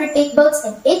 208 boats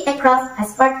and 8 aircraft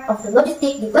as part of the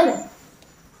logistic deployment.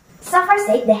 Safar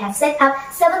said they have set up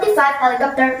 75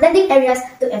 helicopter landing areas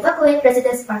to evacuate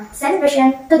residents from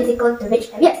celebration to difficult to reach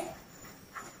areas.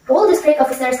 All district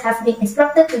officers have been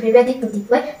instructed to be ready to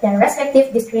deploy their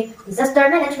respective district disaster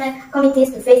management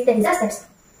committees to face the disasters.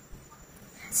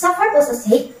 Safar also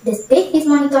said the state is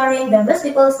monitoring various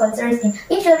people's concerns in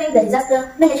ensuring the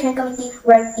disaster management committee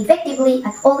work effectively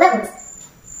at all levels.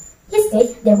 He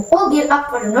said they will all gear up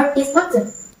for the northeast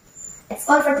monsoon. That's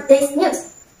all for today's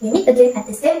news. We meet again at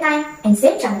the same time and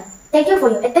same channel. Thank you for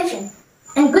your attention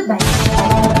and goodbye.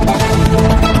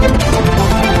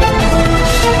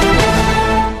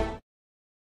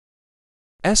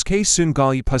 SK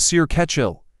Singali Pasir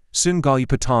Kecil, Singali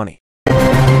Patani.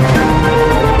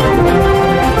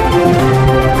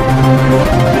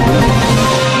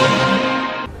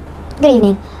 Good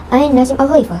evening, I'm Nasim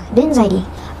Al-Khalifa bin Zaidi.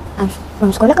 I'm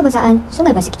from Sekolah Kebangsaan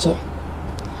Sungai Pasir Kecil.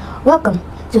 Welcome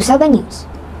to Sabah News,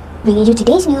 bringing you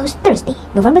today's news Thursday,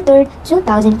 November 3rd,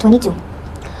 2022.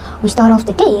 We start off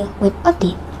the day with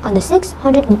update on the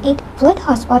 608 flood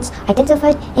hotspots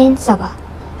identified in Sabah,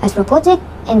 as reported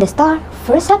in the Star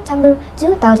for September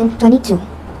 2022.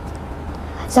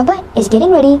 Sabah is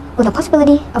getting ready with the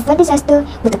possibility of flood disaster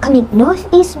with the coming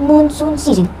northeast monsoon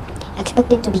season,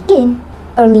 expected to begin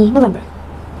early November.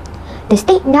 The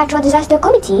State Natural Disaster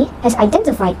Committee has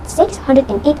identified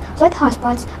 608 flood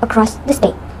hotspots across the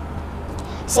state,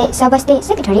 said Sabah State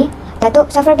Secretary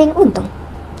Datuk Safar bin Untong.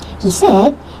 He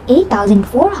said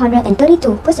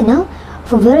 8,432 personnel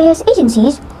from various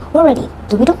agencies were ready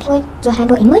to be deployed to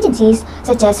handle emergencies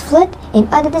such as flood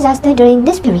and other disasters during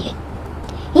this period.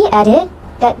 He added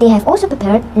that they have also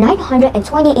prepared 928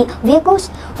 vehicles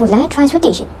for land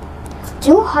transportation,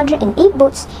 208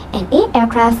 boats and 8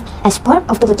 aircraft as part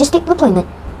of the logistic deployment.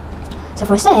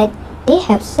 Safar said they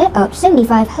have set up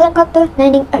 75 helicopter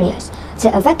landing areas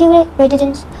to evacuate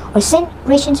residents or send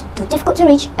rations to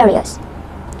difficult-to-reach areas.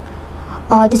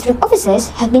 All district officers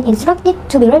have been instructed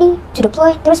to be ready to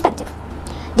deploy the respective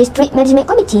district management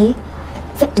committee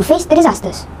to face the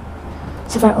disasters.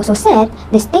 Safar also said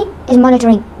the state is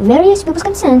monitoring various people's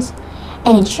concerns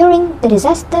and ensuring the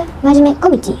disaster management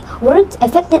committee works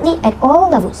effectively at all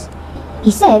levels.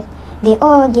 He said they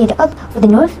all geared up for the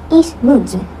northeast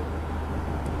monsoon.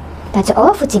 That's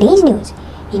all for today's news.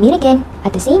 We meet again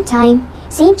at the same time,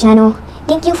 same channel.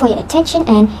 Thank you for your attention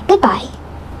and goodbye.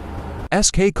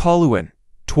 SK Kaluan,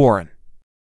 Twaran.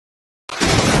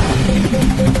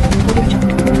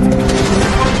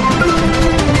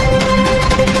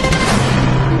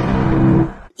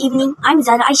 Evening, I'm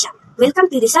Zara Aisha. Welcome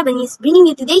to the Sabah News, bringing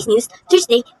you today's news,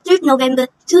 Thursday, 3rd November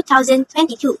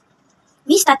 2022.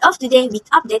 We start off today with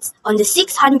updates on the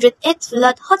 608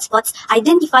 flood hotspots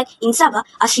identified in Sabah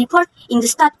as reported in the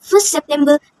start 1st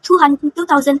September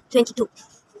 2022.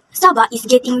 Sabah is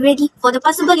getting ready for the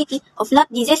possibility of flood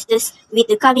disasters with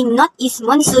the coming northeast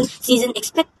monsoon season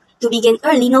expected to begin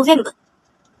early November.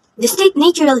 The State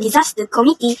Natural Disaster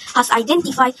Committee has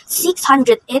identified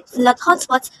 608 flood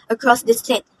hotspots across the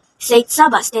state, said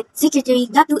Sabah State Secretary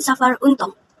Datuk Safar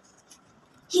Untong.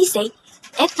 He said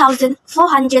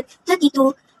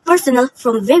 8,432 personnel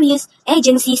from various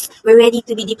agencies were ready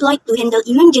to be deployed to handle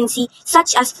emergency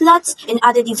such as floods and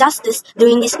other disasters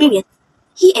during this period.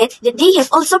 He added that they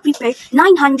have also prepared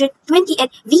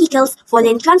 928 vehicles for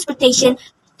land transportation,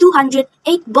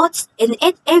 208 boats and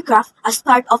 8 aircraft as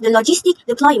part of the logistic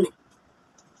deployment.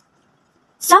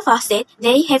 Safar said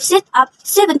they have set up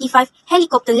 75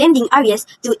 helicopter landing areas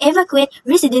to evacuate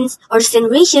residents or send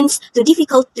rations to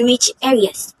difficult-to-reach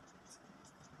areas.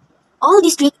 All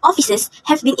district officers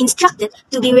have been instructed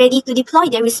to be ready to deploy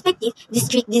their respective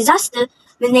district disaster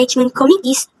management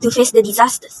committees to face the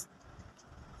disasters.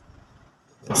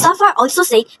 Safar also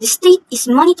said the state is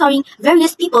monitoring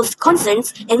various people's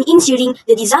concerns and ensuring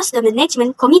the disaster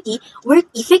management committee work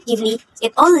effectively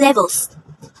at all levels.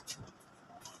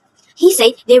 He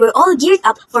said they were all geared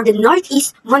up for the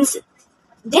northeast monsoon.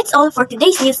 That's all for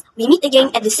today's news. We meet again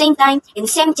at the same time and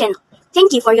same channel.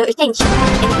 Thank you for your attention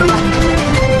and goodbye.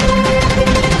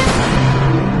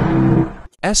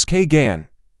 SK Gan,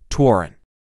 Twaran.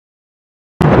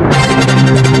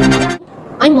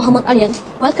 I'm Muhammad Aryan.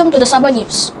 Welcome to the Sabah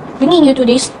News, bringing you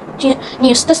today's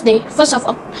news Thursday, 1st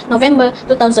of November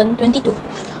 2022.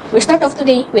 We start off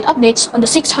today with updates on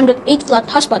the 608 flood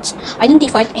hotspots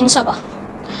identified in Sabah.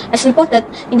 As reported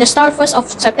in the Star 1st of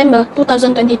September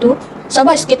 2022,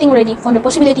 Sabah is getting ready for the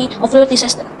possibility of flood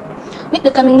disaster. With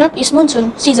the coming northeast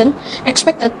monsoon season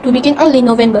expected to begin early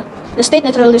November, the State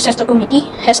Natural Disaster Committee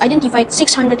has identified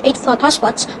 608 flood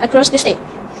hotspots across the state.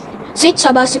 Said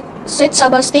Sabah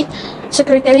State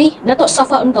Secretary Dato'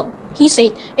 Safa Untong. He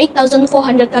said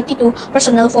 8,432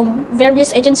 personnel from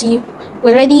various agencies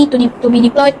were ready to be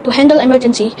deployed to handle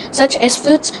emergencies such as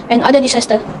floods and other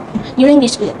disasters during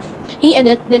this period. He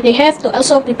added that they have to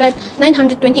also prepare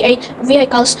 928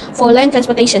 vehicles for land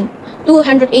transportation,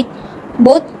 208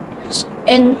 boats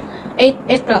and 8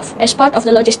 aircraft as part of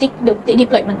the logistic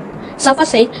deployment. Safa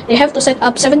said they have to set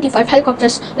up 75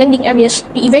 helicopters landing areas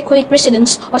to evacuate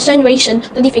residents or situation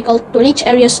to difficult to reach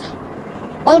areas.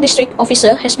 All district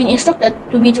officers has been instructed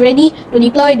to be ready to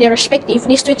deploy their respective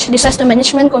district disaster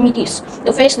management committees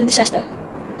to face the disaster.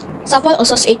 Safa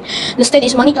also said the state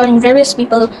is monitoring various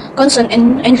people concerned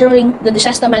and ensuring the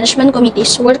disaster management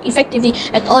committees work effectively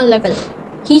at all levels.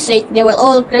 He said they will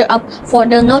all gear up for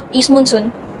the northeast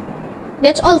monsoon.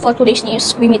 That's all for today's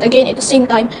news. We meet again at the same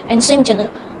time and same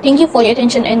channel. Thank you for your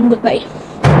attention and goodbye.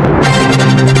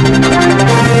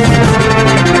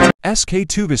 SK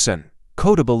Tuvisan,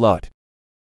 Kotable Lot.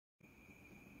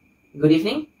 Good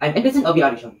evening, I'm Edison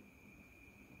Obiarishon.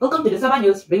 Welcome to the Sabah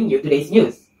News, bringing you today's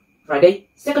news, Friday,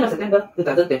 2nd of September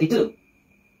 2022.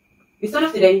 We start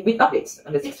off today with updates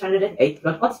on the 608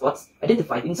 flood hotspots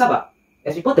identified in Sabah,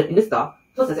 as reported in the Star,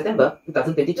 1st of September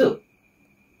 2022.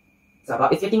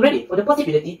 Sabah is getting ready for the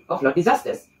possibility of flood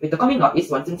disasters with the coming northeast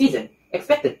monsoon season,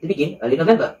 expected to begin early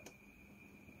November.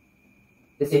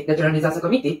 The State Natural Disaster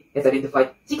Committee has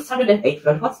identified 608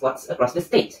 flood hotspots across the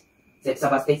state, said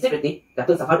Sabah State Secretary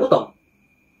Dato' Safar Utong.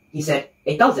 He said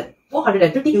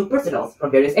 8,432 personnel from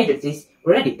various agencies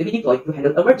were ready to be deployed to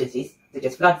handle emergencies such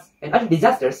as floods and other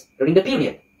disasters during the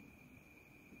period.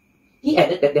 He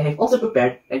added that they have also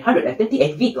prepared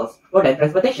 928 vehicles for land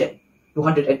transportation,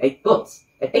 208 boats,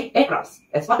 and 8 aircrafts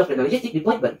as part of the logistic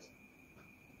deployment.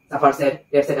 Safar said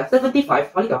they have set up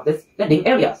 75 helicopters landing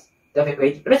areas to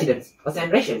evacuate residents or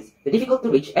send rations to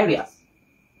difficult-to-reach areas.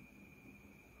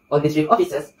 All district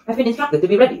officers have been instructed to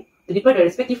be ready to deploy their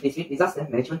respective district disaster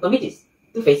management committees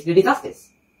to face the disasters.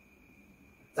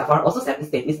 Safar also said the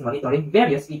state is monitoring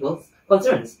various people's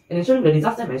concerns and ensuring the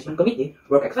disaster management committee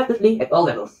work effectively at all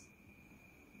levels.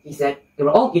 He said they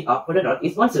were all geared up for the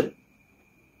northeast monsoon.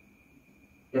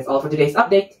 That's all for today's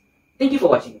update. Thank you for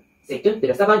watching. Stay tuned to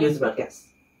the Sabah News broadcast.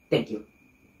 Thank you.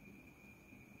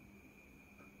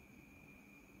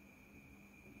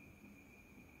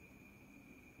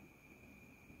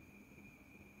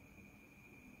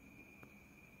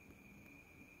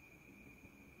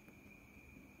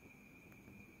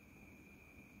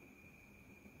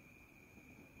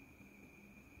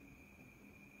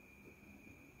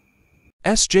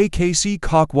 SJKC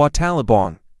Kakwa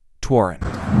Talabong, Tuaran.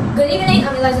 Good evening,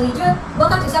 I'm Eliza Lee.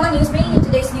 Welcome to Sabah News, bringing you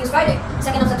today's news Friday,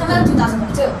 2nd of September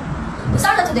 2022. We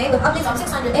started today with updates on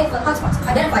 608 flood hotspots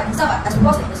identified in Sabah as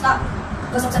reported in the Star.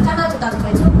 1st of September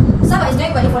 2022, Sabah is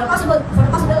getting ready for the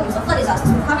possibilities of flood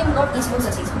disasters with coming northeast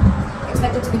monsoon season,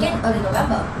 expected to begin early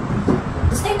November.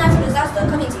 The State Natural Disaster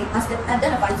Committee has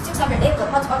identified 608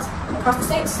 flood hotspots across the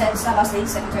state, said Sabah State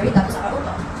Secretary Dato' Safar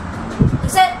Utong. He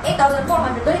said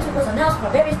 8,432 personnel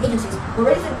from various agencies were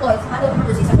ready to deploy to handle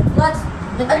emergencies such as floods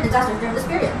and other disasters during this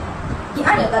period. He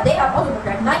added that they have also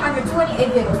prepared 928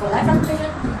 vehicles for land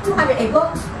transportation, 208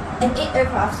 boats, and 8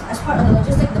 aircrafts as part of the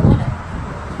logistic deployment.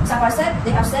 Safar said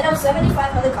they have set up 75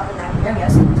 helicopter landing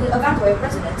areas to evacuate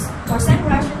residents or send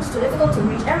rations to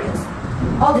difficult-to-reach areas.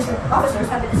 All district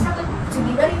officers have been instructed to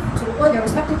be ready to deploy their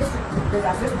respective district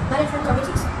disaster management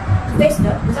committees to face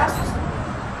the disasters.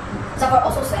 Safar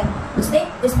also said the state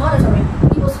is monitoring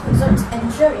people's concerns and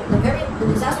ensuring the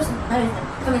disaster management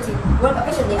committee work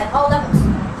efficiently at all levels.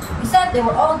 He said they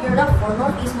were all geared up for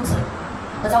northeast monsoon.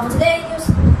 That's all for today's news.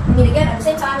 We meet again at the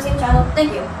same time, same channel.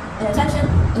 Thank you and attention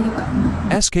and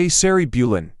goodbye. SK Sari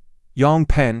Bulin, Yong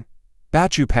Pen,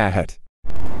 Bachu Pahat.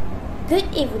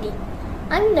 Good evening.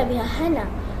 I'm Nabiha Hana.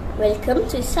 Welcome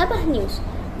to Sabah News,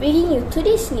 bringing you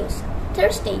today's news,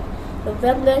 Thursday,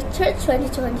 November 3rd,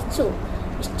 2022.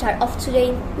 We start off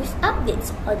today with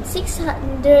updates on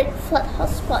 600 flood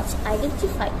hotspots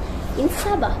identified in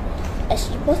Sabah, as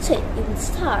reported in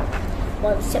Star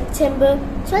on September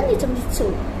 2022.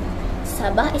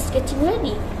 Sabah is getting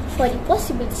ready for the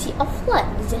possibility of flood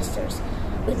disasters,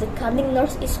 with the coming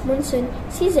northeast monsoon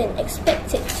season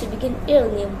expected to begin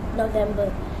early November.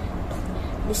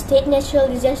 the State Natural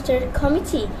Disaster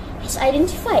Committee has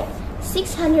identified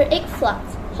 608 flood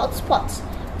hotspots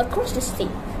across the state,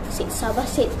 said Sabah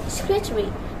State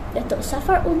Secretary Datuk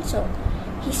Safar Unto.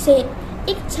 He said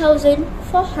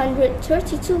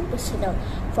 8,432 personnel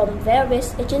from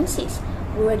various agencies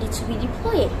were ready to be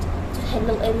deployed to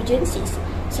handle emergencies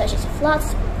such as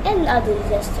floods and other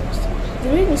disasters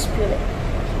during this period.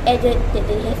 He added that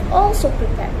they have also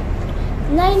prepared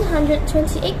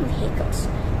 928 vehicles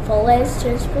for land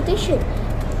transportation,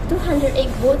 208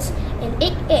 boats and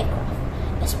 8 aircraft.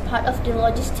 As part of the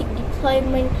logistic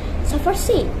deployment, Safar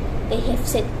said they have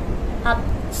set up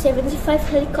 75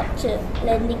 helicopter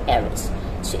landing areas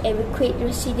to evacuate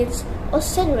residents or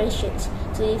send rations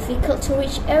to difficult to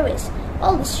reach areas.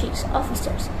 All district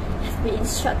officers have been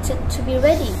instructed to be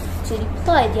ready to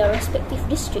deploy their respective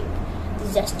district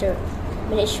disaster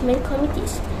management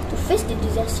committees to face the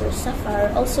disaster. Safar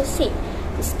also said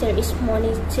the state is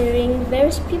monitoring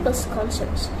various people's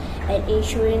concerns and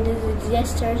ensuring the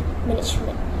disaster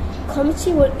management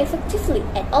committee work effectively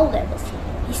at all levels.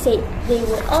 He said they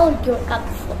were all geared up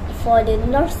for the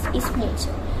northeast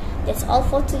monsoon. That's all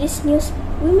for today's news.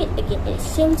 We meet again at the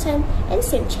same time and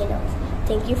same channel.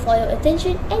 Thank you for your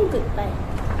attention and goodbye.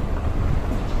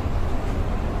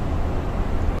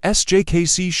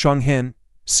 SJKC Shanghan,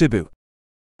 Cebu.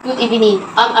 Good evening,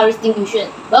 I'm Aristin Yushen.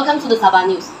 Welcome to the Sabah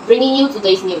News, bringing you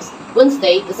today's news.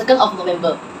 Wednesday, the 2nd of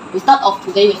November. We start off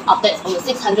today with updates on the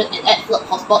 608 flood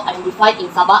hotspot identified in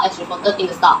Sabah as reported in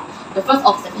the Star, the 1st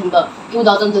of September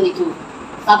 2022.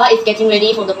 Sabah is getting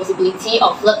ready for the possibility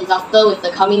of flood disaster with the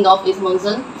coming northeast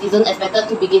monsoon season expected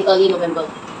to begin early November.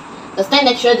 The State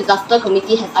Natural Disaster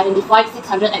Committee has identified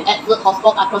 608 flood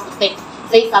hotspots across the state,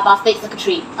 says Sabah State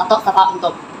Secretary Datuk Safar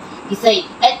Unto. He said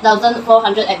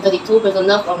 8,432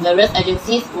 personnel from various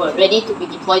agencies were ready to be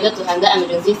deployed to handle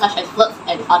emergencies such as floods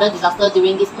and other disasters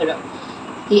during this period.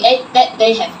 He added that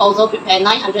they have also prepared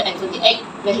 928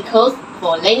 vehicles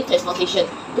for land transportation,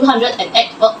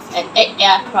 208 boats and 8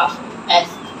 aircraft as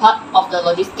part of the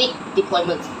logistic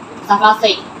deployment. Safar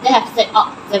said they have set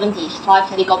up 75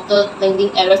 helicopter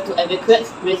landing areas to evacuate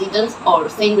residents or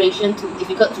send rations to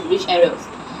difficult to reach areas.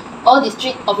 All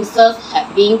district officers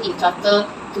have been instructed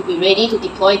to be ready to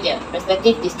deploy their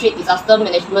respective district disaster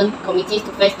management committees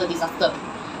to face the disaster.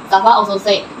 Safar also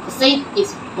said the state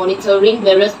is monitoring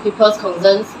various people's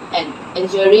concerns and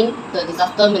ensuring the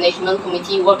disaster management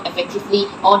committee work effectively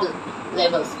all the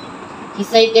levels. He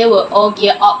said they were all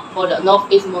geared up for the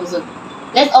northeast monsoon.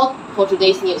 That's all for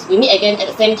today's news. We meet again at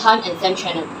the same time and same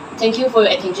channel. Thank you for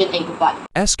your attention and goodbye.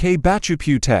 SK Bachu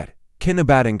Putet,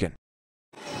 Kinabatingan.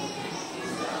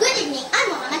 Good evening, I'm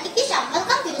Muhammad Ikisham.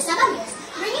 Welcome to the Sabah News,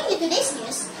 bringing you today's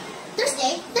news.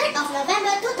 Thursday, 3rd of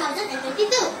November 2022.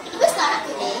 We start up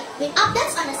today with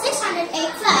updates on the 608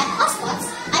 flood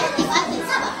hotspots identified in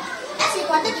Sabah. As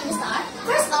reported in the Star,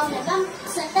 1st of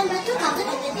September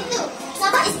 2022,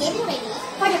 Sabah is getting ready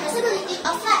for the possibility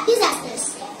of flood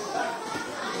disasters.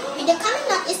 With the coming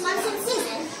northeast monsoon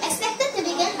season expected to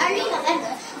begin early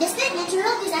November, the State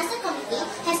Natural Disaster Committee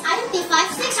has identified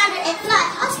 608 flood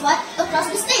hotspots across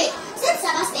the state, said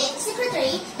Sabah State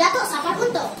Secretary Datuk Safar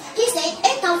Unto. He said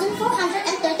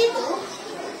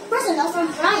 8,432 personnel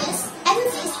from various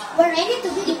agencies were ready to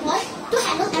be deployed to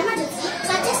handle emergencies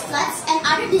such as floods and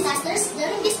other disasters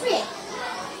during this period.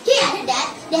 He added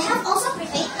that they have also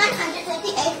prepared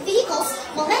 928 vehicles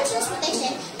for land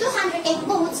transportation, 208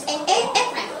 boats and 8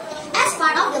 aircraft. As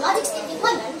part of the logistic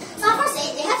deployment, Safar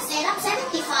said they have set up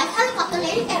 75 helicopter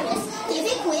landing areas to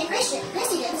evacuate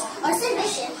residents or send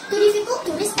rations to difficult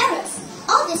tourist areas.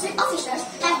 All district officers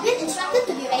have been instructed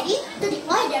to be ready to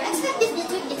deploy their respective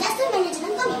district disaster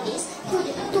management committees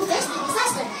to face the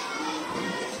disaster.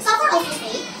 Safar also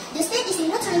said the state is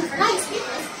monitoring various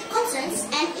people's concerns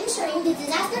and ensuring the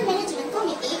disaster management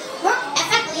committee work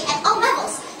effectively at all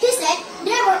levels. He said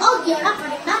they were all geared up for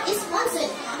the northeast monsoon.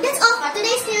 That's all for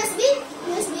today's news. We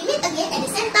meet again at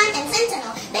the same time and same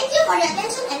channel. Thank you for your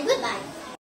attention and goodbye.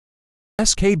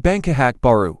 SK Bankahak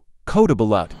Baru, Kota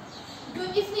Balut.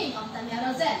 Good evening, I'm Tanya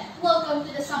Rozan. Welcome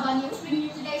to the Sabah News, bringing you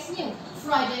today's news,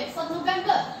 Friday, 4th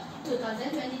November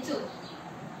 2022.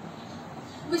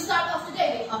 We start off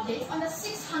today with updates on the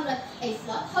 608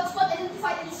 flood hotspot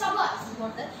identified in Sabah as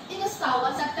reported in the Star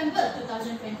 1 September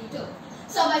 2022.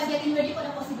 Sabah is getting ready for the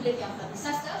possibility of flood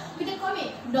disaster with the coming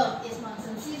northeast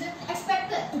monsoon season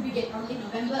expected to begin early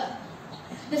November.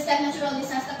 The State Natural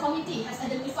Disaster Committee has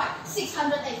identified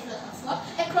 608 flood hotspots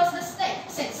across the state,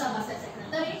 said Sabah State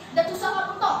Secretary Datuk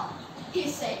Safar Unto. He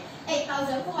said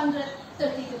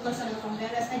 8,432 personnel from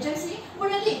various agencies were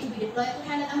ready to be deployed to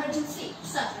handle emergencies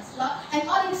such as flood and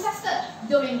other disasters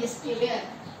during this period.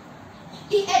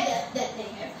 He added that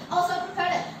they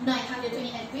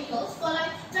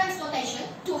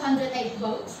 208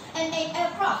 boats and 8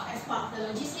 aircraft as part of the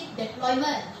logistic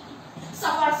deployment.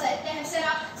 SAFAR said they have set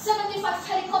up 75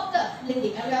 helicopter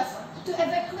landing areas to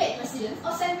evacuate residents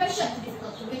or send ration to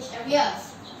difficult to reach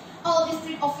areas. All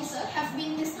district officers have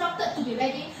been instructed to be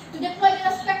ready to deploy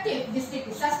their respective district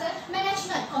disaster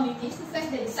management committees to face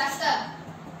the disaster.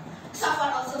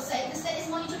 SAFAR also said the state is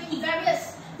monitoring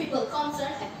various people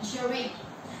concerned and ensuring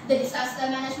the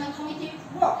disaster management committee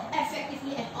work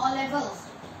effectively at all levels.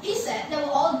 He said they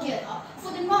were all geared up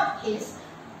for the northeast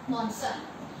monsoon.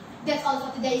 That's all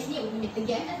for today's news. We meet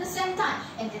again at the same time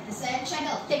and at the same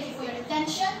channel. Thank you for your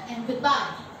attention and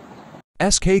goodbye.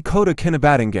 SK Kota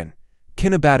Kinabatangan.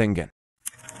 Kinabatangan.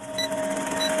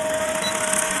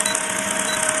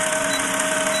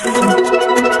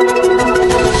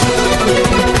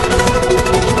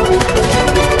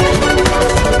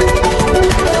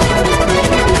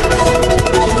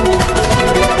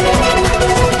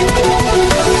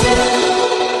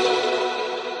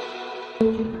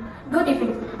 Good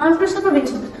evening, I'm Christopher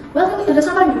Vincent. Welcome to the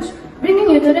Sabah News, bringing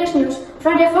you today's news,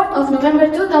 Friday 4th of November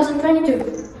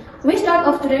 2022. We start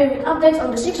off today with updates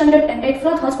on the 608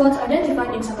 flood hotspots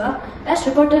identified in Sabah, as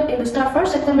reported in the Star for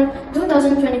September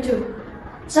 2022.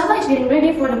 Sabah is getting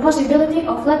ready for the possibility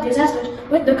of flood disasters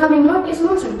with the coming northeast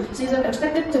monsoon season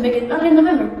expected to begin early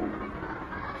November.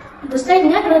 The State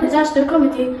Natural Disaster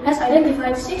Committee has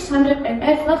identified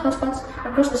 608 flood hotspots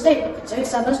across the state, said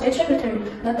Sabah State Secretary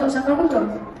Dato' Safar Untung.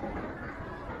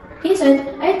 He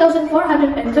said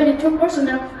 8,432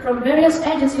 personnel from various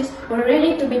agencies were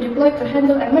ready to be deployed to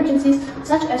handle emergencies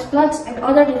such as floods and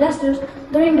other disasters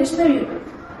during this period.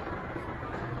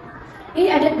 He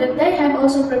added that they have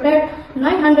also prepared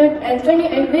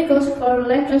 928 vehicles for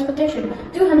land transportation,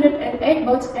 208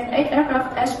 boats and 8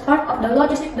 aircraft as part of the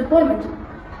logistic deployment.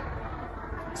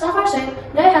 Safar said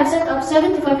they have set up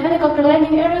 75 helicopter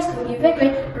landing areas to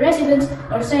evacuate residents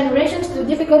or send rations to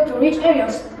difficult to reach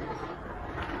areas.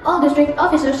 All district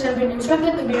officers have been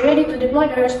instructed to be ready to deploy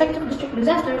their respective district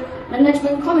disaster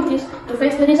management committees to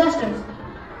face the disasters.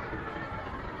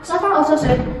 Safar also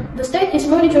said the state is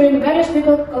monitoring various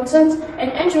people concerns and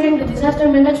ensuring the disaster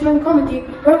management committee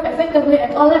work effectively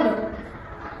at all levels.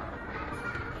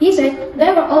 He said they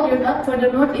were all geared up for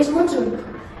the northeast monsoon.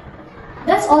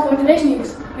 That's all for today's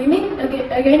news. We meet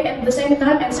again at the same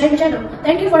time and same channel.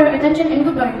 Thank you for your attention and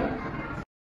goodbye.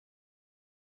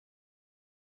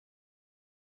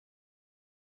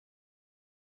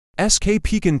 SK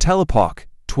Pekin Telepak,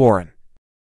 Tuaran.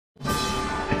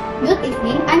 Good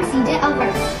evening, I'm CJ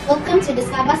Albert. Welcome to the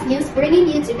Sabah News, bringing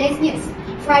you today's news,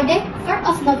 Friday, 3rd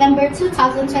of November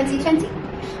 2020.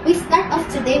 We start off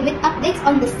today with updates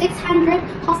on the 600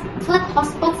 flood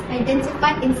hotspots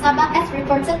identified in Sabah as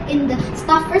reported in the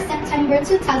Star for September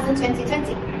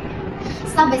 2020.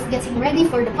 Sabah is getting ready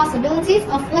for the possibilities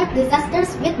of flood disasters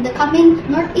with the coming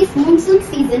northeast monsoon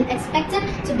season expected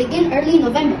to begin early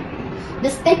November. The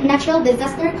State Natural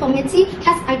Disaster Committee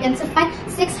has identified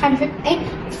 608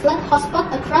 flood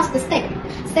hotspots across the state.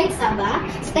 State Sabah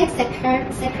State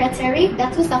Secretary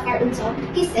Dato' Safar Untung,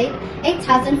 he said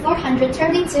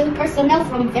 8,432 personnel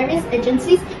from various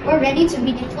agencies were ready to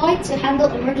be deployed to handle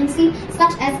emergencies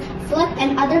such as flood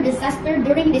and other disasters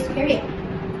during this period.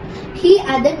 He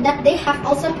added that they have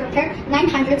also prepared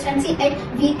 928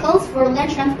 vehicles for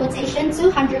land transportation,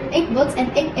 208 boats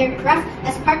and 8 aircraft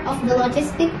as part of the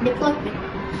logistic deployment.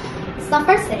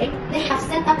 Safar said they have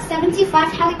set up 75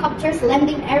 helicopters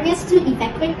landing areas to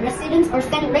evacuate residents or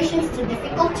send rations to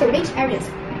difficult to reach areas.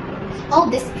 All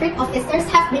district officers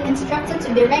have been instructed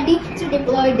to be ready to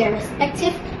deploy their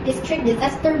respective district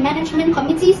disaster management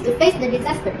committees to face the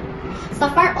disaster.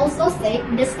 Safar also said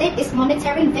the state is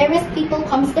monitoring various people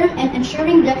concerned and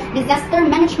ensuring the disaster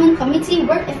management committee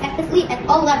work effectively at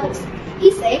all levels.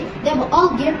 He said they were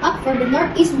all geared up for the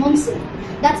northeast monsoon.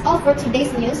 That's all for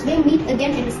today's news. We'll meet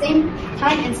again in the same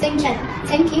time and same channel.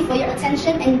 Thank you for your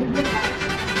attention and goodbye.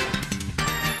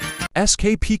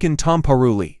 SK Pekin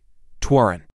Tomparuli,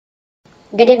 Tuaran.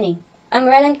 Good evening, I'm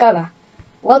Rylan Kava.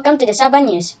 Welcome to the Sabah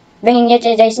News, bringing you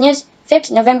today's news,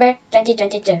 5th November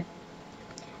 2022.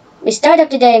 We start up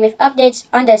today with updates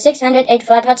on the 608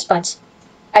 flood hotspots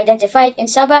identified in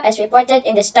Sabah as reported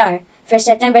in the Star for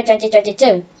September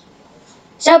 2022.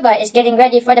 Sabah is getting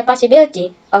ready for the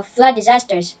possibility of flood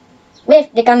disasters, with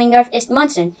the coming northeast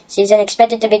monsoon season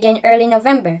expected to begin early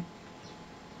November.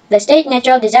 The State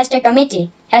Natural Disaster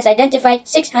Committee has identified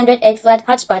 608 flood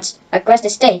hotspots across the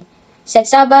state, said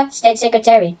Sabah State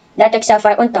Secretary Dato'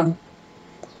 Safar Untung.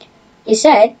 He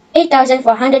said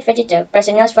 8,452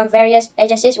 personnel from various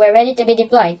agencies were ready to be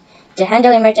deployed to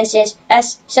handle emergencies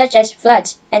such as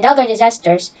floods and other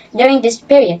disasters during this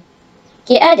period.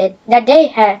 He added that they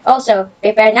had also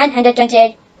prepared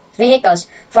 928 vehicles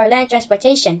for land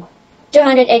transportation,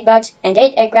 208 boats and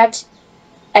 8 aircrafts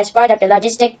as part of the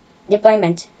logistic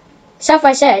deployment.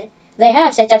 SAFAR said they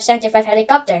have set up 75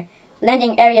 helicopter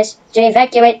landing areas to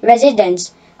evacuate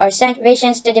residents or send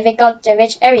rations to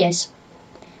difficult-to-reach areas.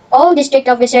 All district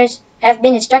officers have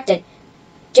been instructed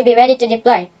to be ready to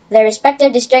deploy their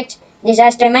respective district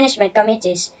disaster management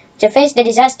committees to face the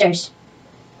disasters.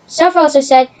 SAFAR also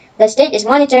said the state is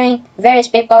monitoring various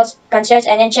people's concerns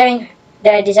and ensuring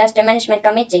the disaster management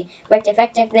committee worked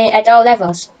effectively at all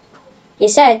levels. He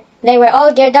said they were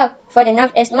all geared up for the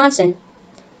northeast monsoon.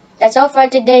 That's all for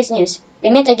today's news. We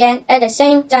meet again at the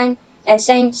same time and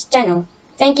same channel.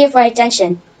 Thank you for your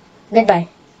attention. Goodbye.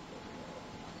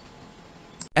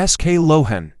 SK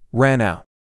Lohan, ran out.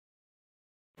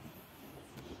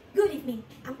 Good evening.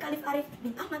 I'm Khalif Arif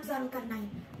bin Ahmad Zarul Karnain.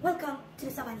 Welcome to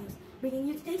the Sabah News, bringing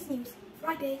you today's news,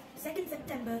 Friday, 2nd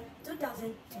September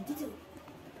 2022.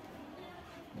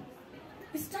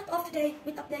 We start off today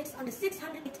with updates on the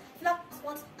 608 flood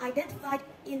spots identified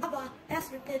in Sabah as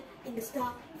reported in the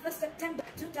Star 1st September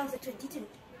 2022.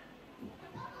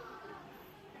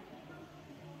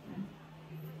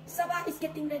 Sabah is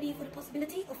getting ready for the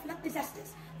possibility of flood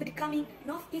disasters with the coming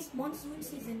northeast monsoon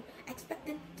season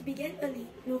expected to begin early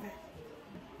November.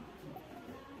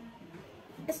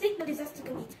 The State Disaster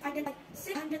Committee identified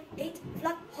 608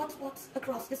 flood hotspots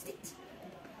across the state,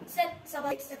 said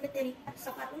Sabah Secretary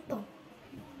Safar Untung.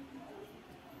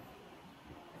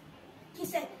 He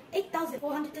said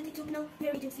 8,432 penal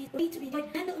agencies will need to be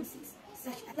deployed to handle emergencies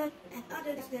such as flood and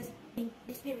other disasters in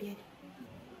this period.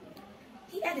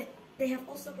 He added they have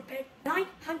also prepared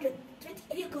 920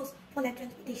 vehicles for land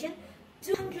transportation,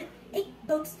 208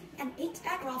 boats and 8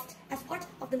 aircraft as part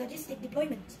of the logistic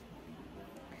deployment.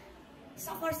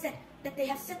 SAFAR said that they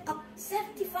have set up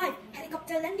 75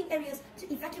 helicopter landing areas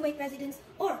to evacuate residents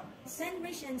or send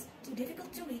rations to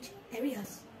difficult-to-reach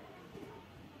areas.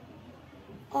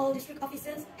 All district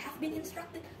officers have been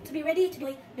instructed to be ready to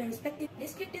join their respective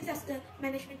district disaster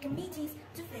management committees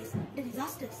to face the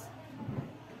disasters.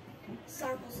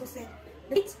 SAR also said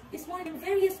the state is monitoring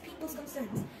various people's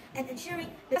concerns and ensuring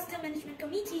the disaster management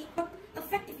committee work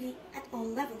effectively at all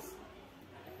levels.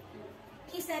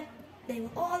 He said they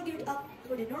were all geared up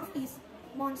for the northeast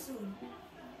monsoon.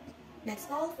 That's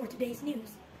all for today's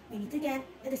news. We meet again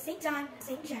at the same time,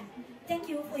 same channel. Thank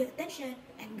you for your attention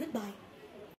and goodbye.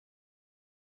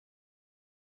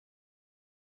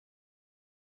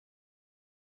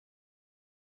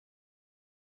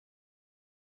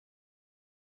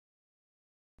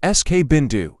 SK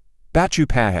Bindu, Bachu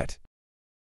Pahat.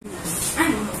 I'm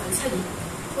Muhammad.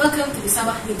 Welcome to the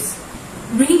Sabah News.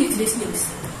 Bringing you today's news,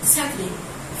 Saturday,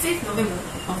 5th November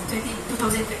of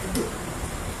 2022.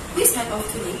 We start off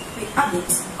today with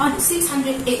updates on the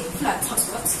 608 flood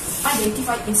hotspots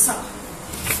identified in Sabah.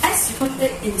 As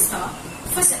reported in the Star,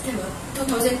 1st September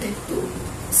 2022,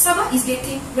 Sabah is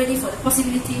getting ready for the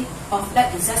possibility of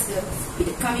flood disaster with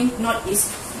the coming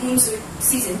northeast monsoon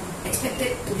season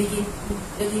expected to begin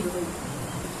early November.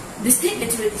 The State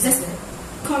Natural Disaster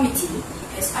Committee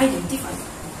has identified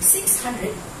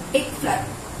 608 flood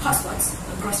hotspots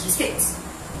across the states.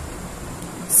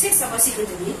 State Sabah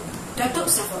Secretary Datuk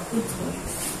Safar Untung,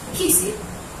 he said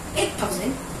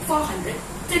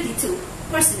 8,432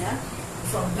 personnel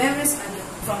from various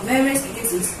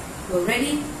agencies were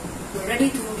ready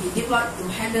to be deployed to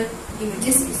handle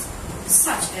emergencies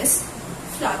such as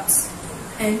floods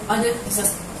and other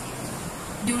disasters.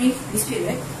 During this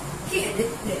period, he added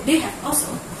that they have also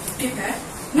prepared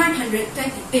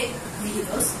 928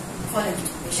 vehicles for land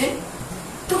transportation,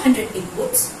 208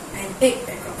 boats, and 8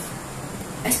 aircraft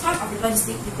as part of the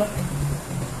logistic deployment.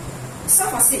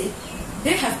 SAFA said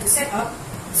they have to set up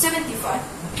 75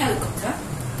 helicopter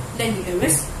landing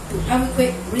areas to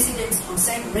evacuate residents or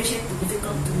send rations to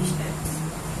difficult-to-reach areas.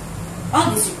 All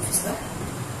district officers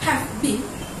have been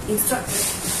instructed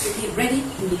to be ready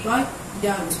to deploy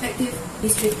their respective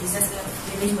district disaster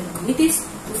management committees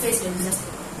to face the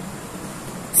disaster.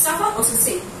 SAFA also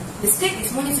said the state is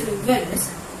monitoring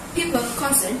various people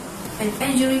concerned and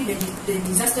ensuring the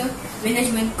disaster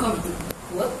management committee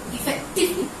work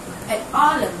effectively at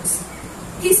all levels.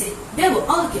 He said they will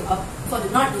all gear up for the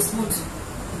northeast monsoon.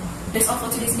 That's all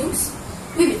for today's news.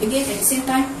 We meet again at the same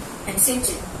time and same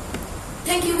channel.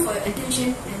 Thank you for your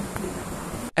attention and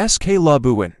goodbye. SK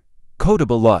Labuan, Kota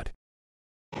Balad.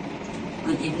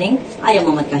 Good evening, I am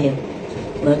Muhammad Kahil.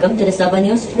 Welcome to the Sabah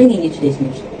News, bringing you today's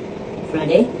news.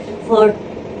 Friday, 4th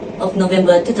of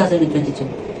November 2022.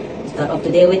 We start off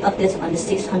today with updates on the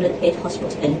 608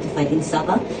 hotspots identified in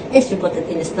Sabah, as reported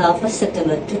in the Star for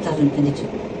September 2022.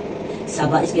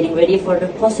 Sabah is getting ready for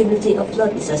the possibility of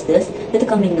flood disasters with the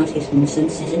coming northeast monsoon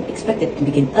season expected to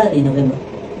begin early November.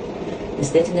 The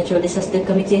State Natural Disaster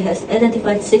Committee has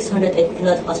identified 608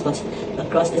 flood hotspots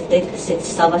across the state, said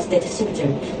Sabah State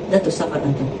Secretary Datuk Safar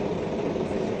Anton.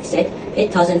 He said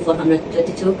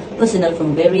 8,432 personnel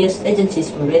from various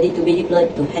agencies were ready to be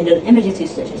deployed to handle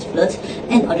emergencies such as floods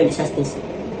and other disasters.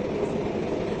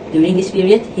 During this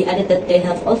period, he added that they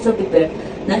have also prepared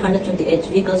 928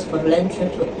 vehicles for land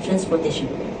transportation,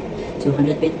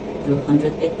 208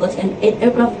 boats and 8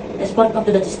 aircraft as part of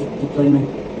the logistic deployment.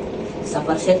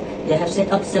 Safar said they have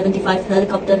set up 75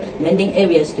 helicopter landing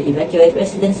areas to evacuate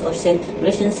residents or send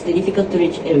rations to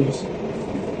difficult-to-reach areas.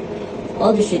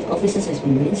 All district officers have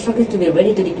been instructed to be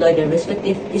ready to deploy their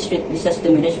respective district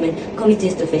disaster management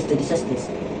committees to face the disasters.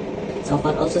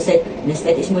 Safar also said the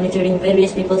state is monitoring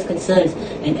various people's concerns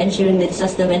and ensuring the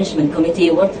disaster management committee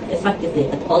works effectively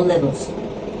at all levels.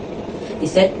 He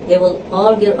said they will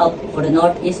all gear up for the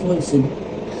northeast monsoon.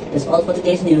 That's all for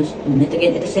today's news. We'll meet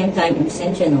again at the same time in the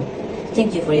same channel.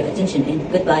 Thank you for your attention and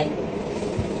goodbye.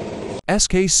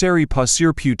 SK Seri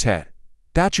Pasir Putet.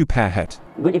 Dachu Pahet.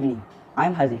 Good evening.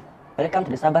 I'm Hazif. Welcome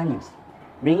to the Sabah News.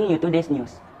 Bringing you today's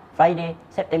news. Friday,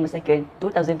 September 2nd,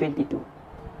 2022.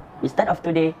 We start off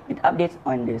today with updates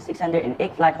on the 608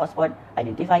 flood hotspot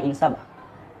identified in Sabah.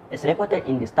 As reported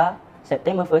in the Star,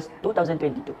 September 1st,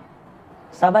 2022.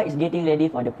 Sabah is getting ready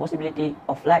for the possibility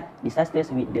of flood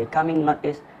disasters with the coming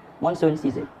northeast monsoon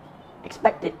season,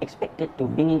 expected to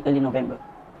begin early November.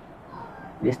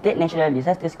 The State Natural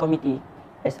Disasters Committee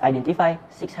has identified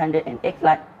 608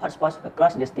 flood hotspots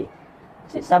across the state,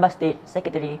 said Sabah State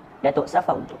Secretary Datuk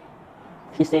Safar Anton.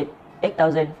 He said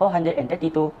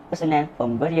 8,432 personnel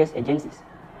from various agencies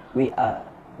we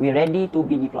ready to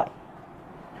be deployed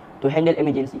to handle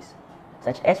emergencies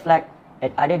such as flood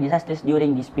and other disasters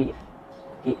during this period.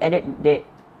 He added they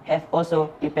have also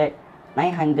prepared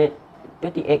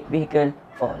 928 vehicles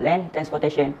for land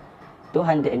transportation,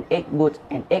 208 boats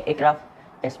and 8 aircraft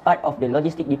as part of the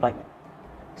logistic deployment.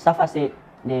 Safar said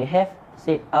they have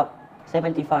set up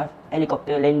 75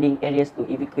 helicopter landing areas to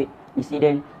evacuate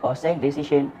residents or send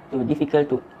decisions to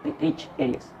difficult-to-reach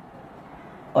areas.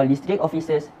 All district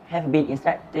officers have been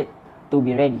instructed to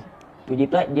be ready to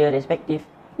deploy their respective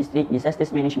district disaster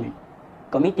management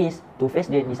committees to face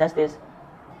the disasters.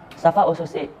 Safar also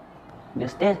said the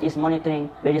state is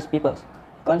monitoring various people's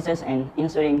concerns and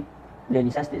ensuring the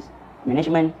disasters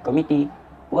management committee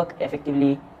work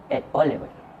effectively at all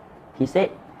levels. He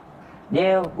said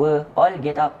they will all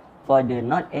get up for the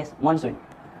northeast monsoon.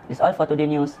 That's all for today's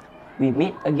news. We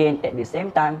meet again at the same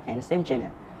time and same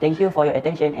channel. Thank you for your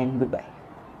attention and goodbye.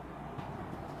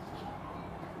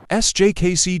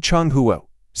 SJKC Changhuo,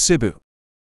 Cebu.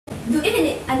 Good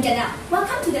evening, I'm Jana.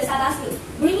 Welcome to the Sabah News,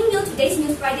 bringing you today's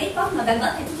news Friday, 4th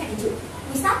November 2022.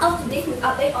 We start off today with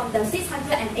update on the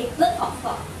 608 flood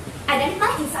hotspot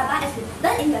identified in Sabah as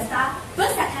reported in the Star,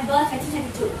 1st September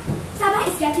 2022. Sabah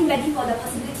is getting ready for the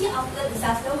possibility of flood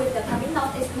disaster with the coming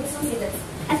northeast monsoon season,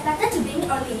 expected to begin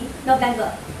early November.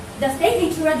 The State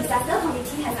Natural Disaster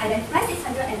Committee has identified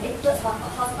 608 flood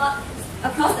hotspots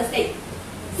across the state,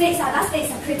 said Sabah State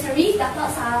Secretary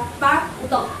Datuk Safar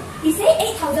Anton. He said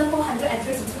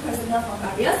 8,432 personnel from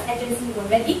various agencies were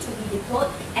ready to be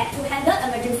deployed to handle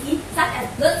emergencies such as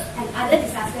floods and other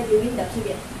disasters during the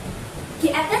period. He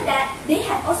added that they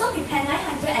have also prepared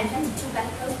 922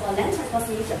 vehicles for land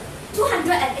transportation,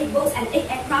 208 boats and 8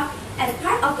 aircraft as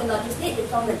part of the logistic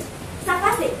deployment.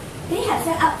 Safar said they have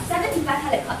set up 75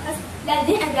 helicopters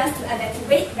landing areas to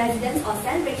evacuate residents or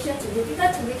send rations to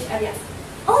difficult-to-reach areas.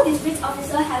 All district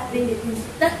officers have been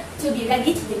instructed to be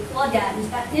ready to deploy their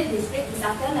respective district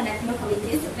disaster management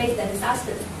committees to face the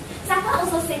disasters. Safar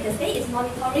also said the state is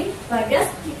monitoring various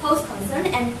people's concerns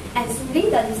and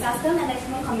ensuring the disaster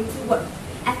management committee work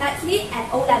effectively at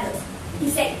all levels. He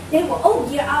said they will all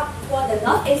gear up for the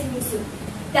northeast monsoon.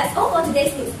 That's all for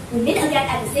today's news. We meet again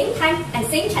at the same time and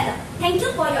same channel. Thank you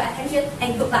for your attention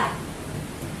and goodbye.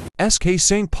 SK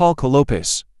St. Paul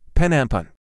Colopis,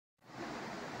 Penampan.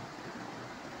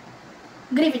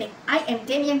 Good evening, I am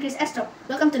Damian Chris Estro.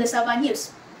 Welcome to the Sabah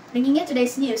News. Bringing you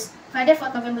today's news, Friday,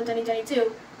 4th November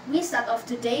 2022. We start off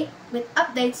today with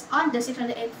updates on the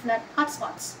 608 flood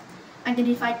hotspots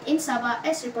identified in Sabah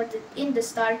as reported in the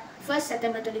Star, 1st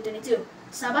September 2022.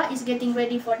 Sabah is getting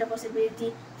ready for the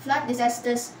possibility flood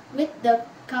disasters with the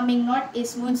coming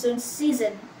northeast monsoon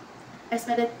season,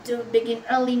 expected to begin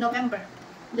early November.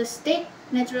 The State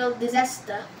Natural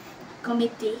Disaster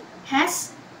Committee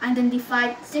has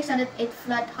identified 608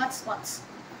 flood hotspots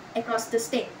across the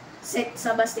state, said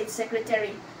Sabah State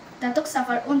Secretary Datuk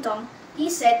Safar Anton. He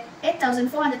said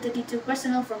 8,432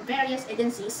 personnel from various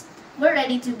agencies were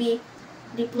ready to be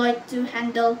deployed to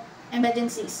handle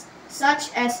emergencies,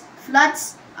 such as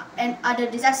floods and other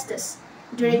disasters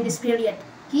during this period.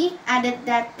 He added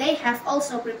that they have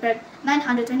also prepared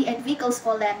 928 vehicles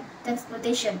for land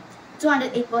transportation,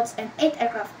 208 boats and 8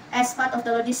 aircraft as part of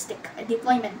the logistic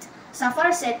deployment.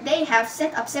 SAFAR said they have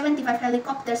set up 75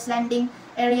 helicopters landing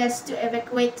areas to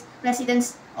evacuate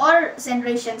residents or send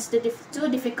rations to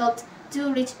difficult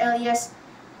to reach areas.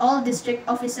 All district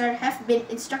officers have been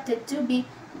instructed to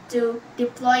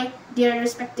deploy their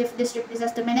respective district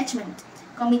disaster management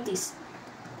committees.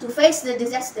 To face the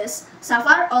disasters,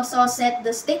 SAFAR also said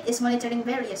the state is monitoring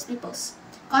various people's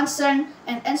concern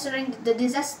and ensuring the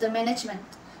disaster management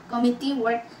committee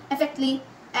work effectively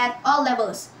at all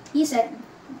levels. He said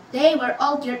they were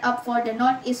all geared up for the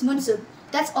Northeast monsoon.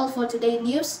 That's all for today's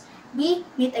news. We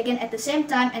meet again at the same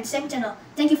time and same channel.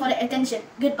 Thank you for the attention.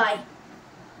 Goodbye.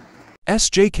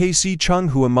 SJKC Chung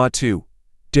Hua Matu.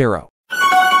 Darrow.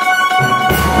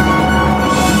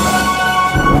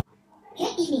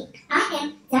 Good evening. I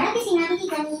am Zara Pisina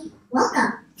Bitigani.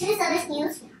 Welcome to the Sabah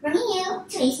News, bringing you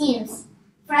today's news.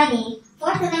 Friday,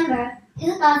 4th November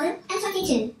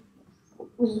 2022.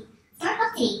 We start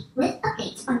off today with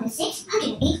updates on the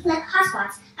 608 flood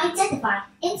hotspots identified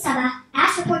in Sabah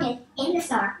as reported in the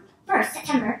Star. 1st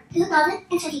September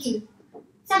 2022.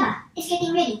 Sabah is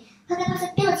getting ready for the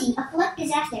possibility of flood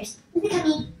disasters with the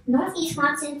coming northeast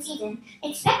monsoon season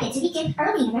expected to begin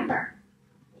early November.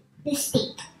 The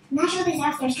State National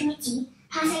Disasters Committee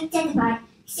has identified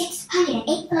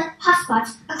 608 flood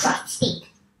hotspots across the state,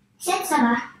 said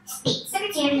Sabah State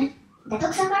Secretary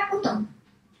Datuk Samar Untung.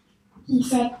 He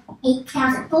said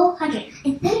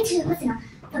 8,432 personnel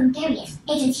from various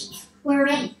agencies were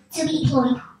ready to be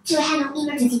deployed to handle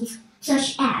emergencies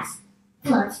such as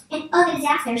floods and other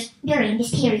disasters during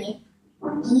this period.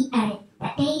 He added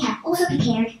that they have also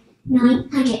prepared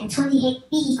 928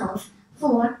 vehicles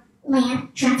for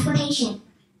land transportation,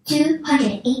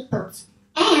 208 boats,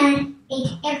 and 8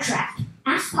 aircraft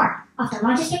as part of the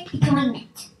logistic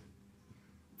deployment.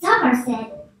 Zafar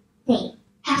said they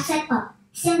have set up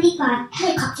 75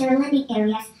 helicopter landing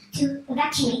areas to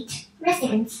evacuate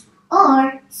residents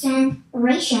or send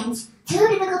rations to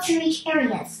difficult to reach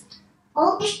areas.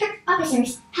 All district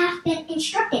officers have been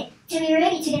instructed to be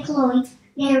ready to deploy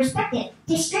their respective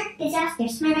district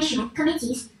disasters management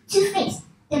committees to face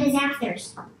the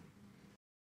disasters.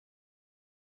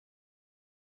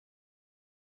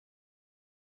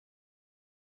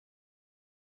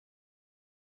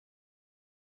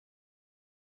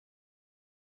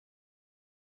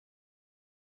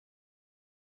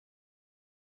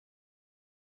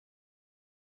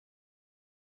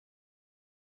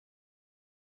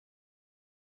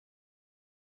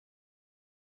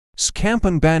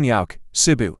 Skampan Banyauk,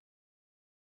 Cebu.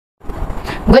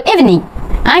 Good evening.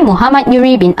 I'm Muhammad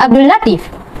Yuri bin Abdul Latif.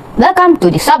 Welcome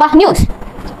to the Sabah News,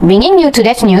 bringing you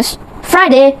today's news,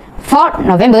 Friday, 4th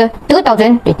November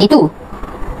 2022.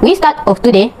 We start off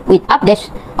today with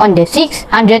updates on the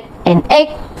 608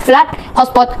 flood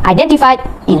hotspots identified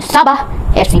in Sabah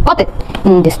as reported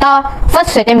in the Star 1st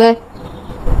September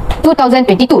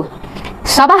 2022.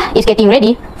 Sabah is getting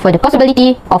ready for the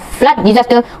possibility of flood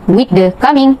disaster with the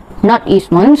coming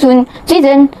northeast monsoon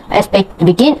season expected to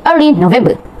begin early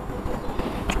November.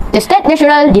 The State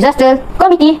National Disaster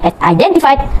Committee has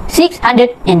identified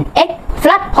 608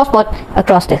 flood hotspots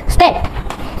across the state,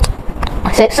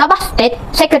 said Sabah State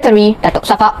Secretary Datuk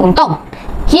Safa Untong.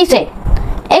 He said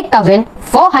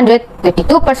 8,432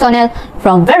 personnel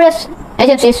from various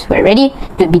agencies were ready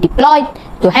to be deployed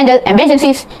to handle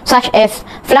emergencies such as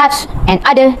floods and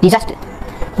other disasters.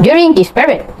 During this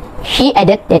period, he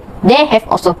added that they have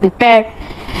also prepared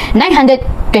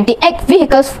 928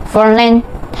 vehicles for land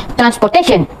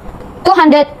transportation,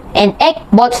 208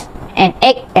 boats and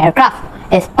 8 aircraft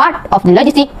as part of the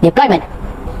logistic deployment.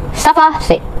 Safa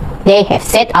said they have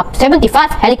set up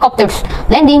 75 helicopters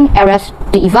landing areas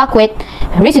to evacuate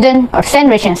residents or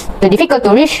send rations to difficult to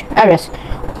reach areas.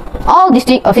 All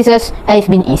district officers have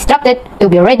been instructed to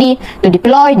be ready to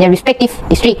deploy their respective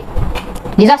district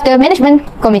disaster management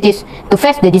committees to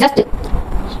face the disaster.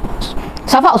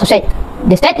 Safa also said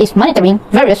the state is monitoring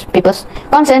various people's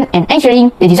concern and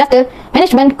ensuring the disaster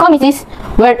management committees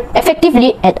work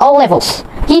effectively at all levels.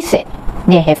 He said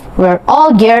were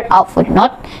all geared up for the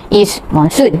northeast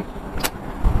monsoon.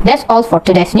 That's all for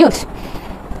today's news.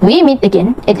 We meet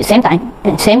again at the same time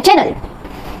and same channel.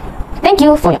 Thank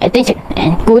you for your attention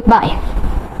and goodbye.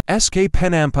 SK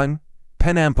Penampan,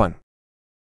 Penampan.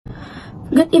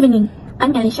 Good evening.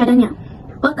 I'm Elisha Danya.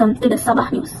 Welcome to the Sabah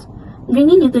News,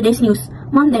 bringing you today's news,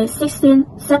 Monday, 16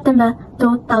 September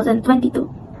 2022.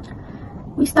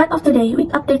 We start off today with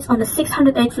updates on the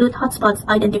 608 flood hotspots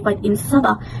identified in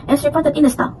Sabah as reported in the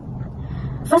star.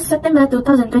 1st September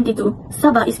 2022,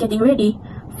 Sabah is getting ready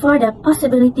for the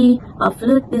possibility of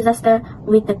flood disaster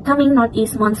with the coming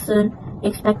northeast monsoon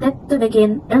expected to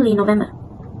begin early November.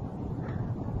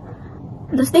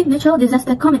 The State Natural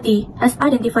Disaster Committee has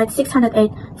identified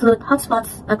 608 flood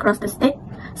hotspots across the state,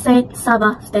 said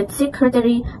Sabah State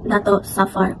Secretary Dato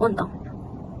Safar Untong.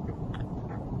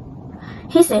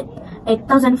 He said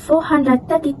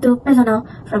 8,432 personnel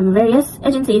from various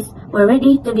agencies were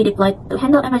ready to be deployed to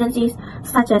handle emergencies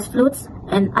such as floods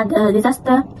and other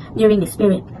disasters during this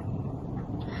period.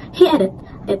 He added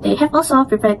that they have also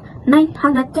prepared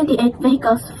 928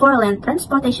 vehicles for land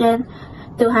transportation,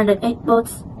 208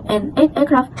 boats, and 8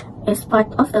 aircraft as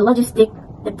part of the logistic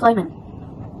deployment.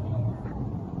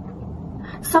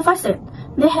 Safar said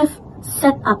they have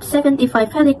set up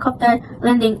 75 helicopter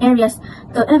landing areas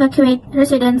to evacuate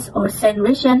residents or send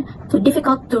ration to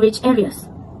difficult-to-reach areas.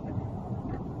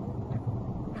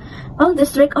 All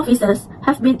district officers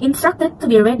have been instructed to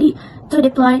be ready to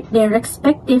deploy their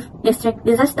respective district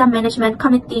disaster management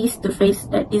committees to face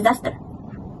the disaster.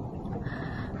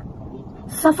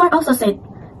 Safar also said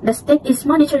the state is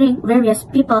monitoring various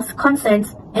people's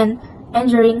concerns and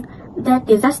ensuring the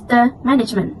disaster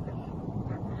management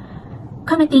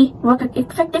committee worked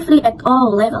effectively at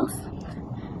all levels.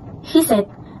 He said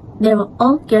they were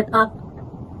all geared up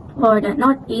for the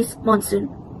northeast monsoon.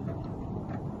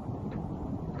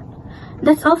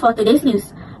 That's all for today's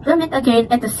news. We'll meet again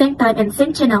at the same time and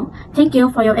same channel. Thank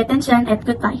you for your attention and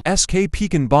goodbye. SK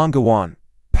Pekan Bongawan,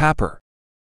 Paper.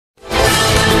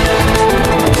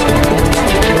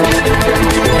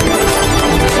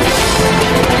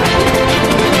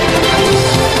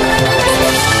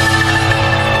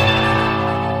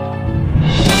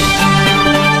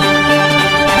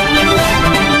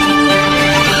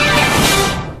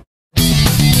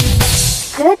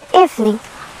 Good evening.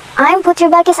 I'm Putri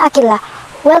Balkis Akila.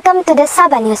 Welcome to the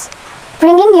Sabah News,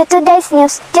 bringing you today's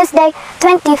news Tuesday,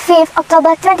 25th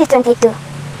October 2022.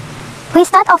 We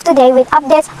start off today with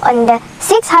updates on the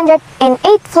 608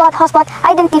 flood hotspots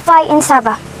identified in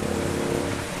Sabah.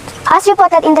 As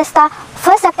reported in the Star,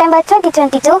 1st September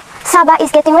 2022, Sabah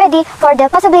is getting ready for the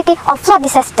possibility of flood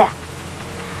disaster.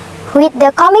 With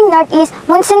the coming northeast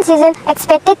monsoon season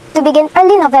expected to begin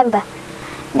early November,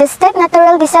 the State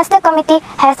Natural Disaster Committee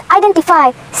has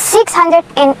identified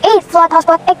 608 flood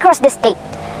hotspots across the state,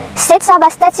 said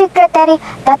Sabah State Secretary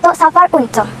Dato Safar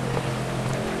Untong.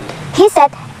 He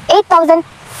said 8,432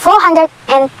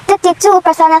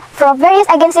 personnel from various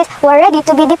agencies were ready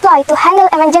to be deployed to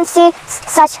handle emergencies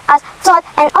such as flood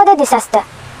and other disasters.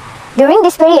 During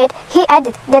this period, he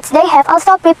added that they have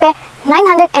also prepared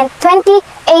 928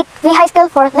 vehicles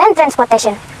for land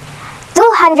transportation,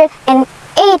 208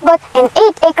 boats and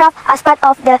 8 aircraft as part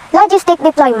of the logistic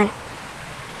deployment.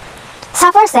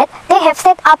 Safar said they have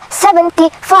set up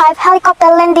 75 helicopter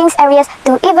landing areas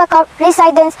to evacuate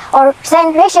residents or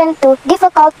send ration to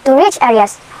difficult-to-reach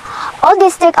areas. All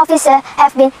district officers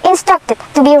have been instructed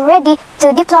to be ready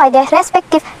to deploy their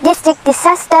respective district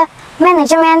disaster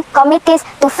management committees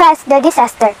to face the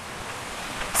disaster.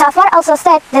 Safar also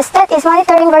said the state is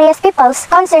monitoring various people's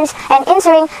concerns and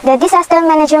ensuring the disaster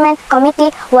management committee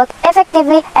work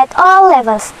effectively at all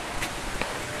levels.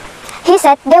 He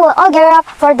said they will all gear up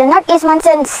for the northeast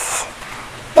monsoons.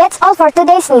 That's all for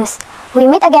today's news. We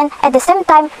meet again at the same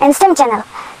time and same channel.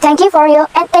 Thank you for your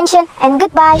attention and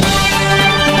goodbye.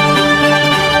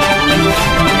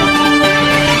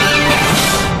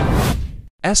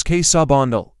 SK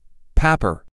Sabondal,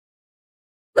 Paper.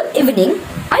 Good evening,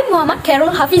 I'm Muhammad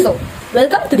Carol Hafizul.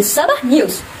 Welcome to the Sabah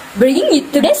News, bringing you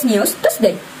today's news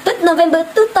Tuesday, 3rd November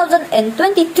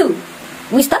 2022.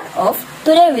 We start off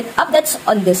today with updates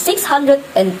on the 608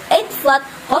 flood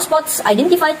hotspots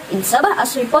identified in Sabah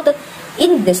as reported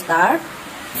in the Star,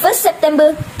 1st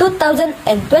September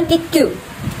 2022.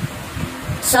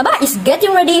 Sabah is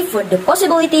getting ready for the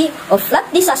possibility of flood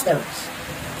disasters.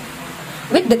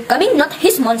 With the coming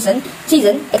northeast monsoon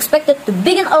season expected to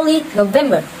begin early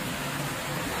November,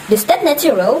 the State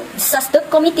Natural Disaster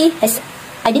Committee has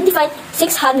identified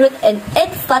 608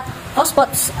 flood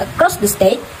hotspots across the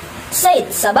state, said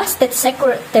Sabah State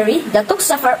Secretary Datuk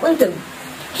Safar Untong.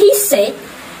 He said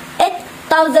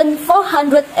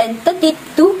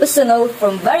 8,432 personnel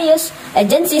from various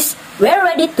agencies were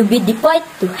ready to be deployed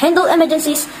to handle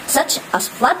emergencies such as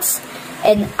floods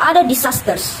and other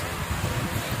disasters.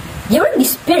 During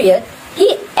this period,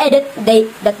 he added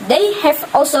that they have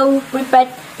also prepared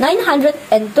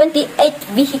 928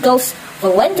 vehicles for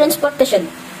land transportation,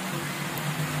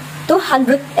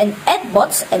 208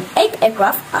 boats and 8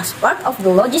 aircraft as part of the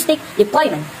logistic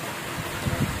deployment.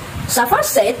 Safar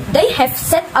said they have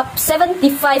set up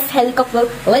 75 helicopter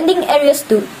landing areas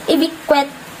to evacuate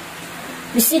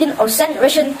residents or send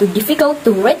ration to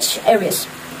difficult-to-reach areas.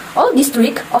 All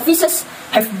district officers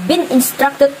have been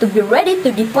instructed to be ready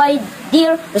to deploy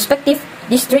their respective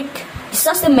district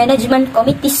disaster management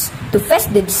committees to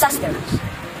face the disaster.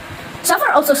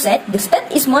 Safar also said the state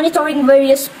is monitoring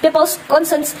various people's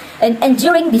concerns and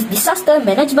ensuring this disaster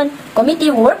management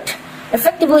committee worked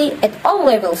effectively at all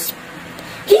levels.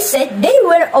 He said they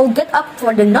were all geared up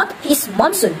for the northeast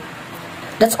monsoon.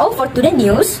 That's all for today's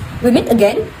news. We meet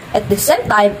again at the same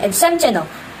time and same channel.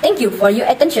 Thank you for your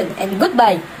attention and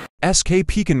goodbye. SK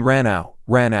Pekin Ranau.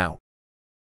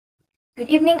 Good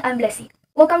evening, I'm Blessy.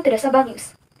 Welcome to the Sabah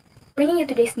News. Bringing you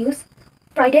today's news,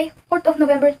 Friday, 4th of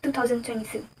November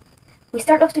 2022. We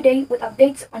start off today with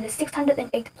updates on the 608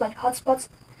 flood hotspots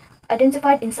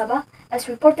identified in Sabah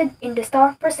as reported in the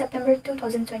Star for September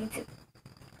 2022.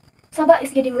 Sabah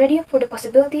is getting ready for the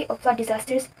possibility of flood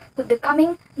disasters with the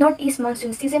coming northeast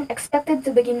monsoon season expected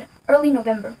to begin early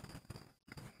November.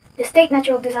 The State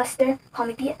Natural Disaster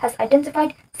Committee has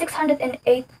identified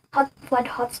 608 flood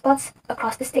hotspots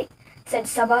across the state,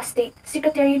 said Sabah State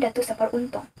Secretary Datu Safar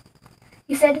Untong.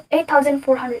 He said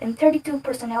 8,432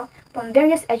 personnel from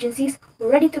various agencies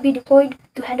were ready to be deployed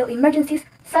to handle emergencies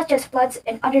such as floods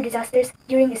and other disasters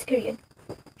during this period.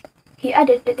 He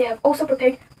added that they have also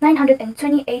prepared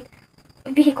 928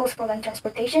 vehicles for land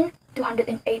transportation,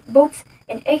 208 boats,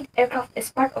 and 8 aircraft as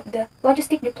part of the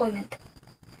logistic deployment.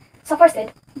 Safar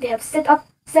said they have set up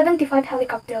 75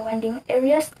 helicopter landing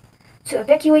areas to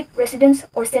evacuate residents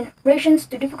or send rations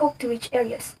to difficult-to-reach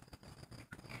areas.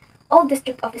 All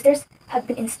district officers have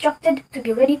been instructed to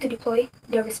be ready to deploy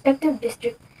their respective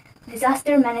district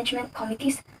disaster management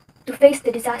committees to face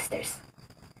the disasters.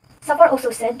 Safar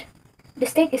also said the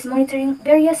state is monitoring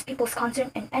various people's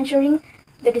concerns and ensuring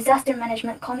the disaster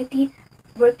management committee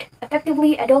worked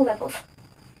effectively at all levels.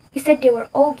 He said they were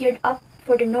all geared up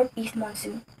for the northeast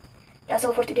monsoon. That's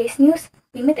all for today's news.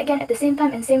 We meet again at the same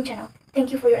time and same channel.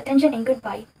 Thank you for your attention and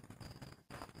goodbye.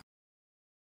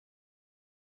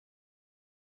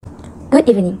 Good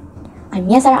evening. I'm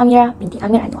Yasar Amira binti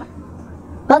Amir Anwar.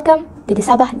 Welcome to the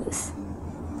Sabah News.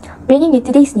 Bringing you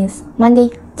today's news,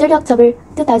 Monday, 3rd October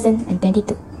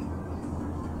 2022.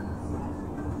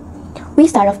 We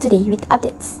start off today with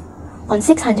updates on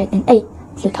 608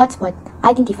 flood hotspots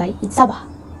identified in Sabah,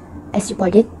 as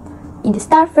reported in the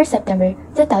Star for September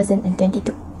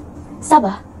 2022.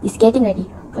 Sabah is getting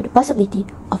ready for the possibility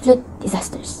of flood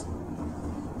disasters,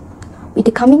 with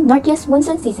the coming northeast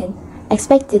monsoon season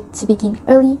expected to begin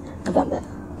early November.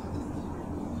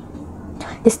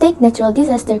 The State Natural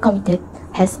Disaster Committee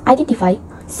has identified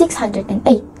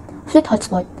 608 flood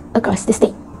hotspots across the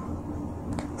state,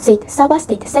 said Sabah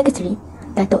State Secretary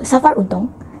Dato Safar Untong.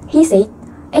 He said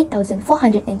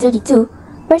 8,432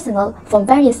 personnel from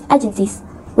various agencies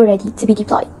were ready to be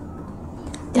deployed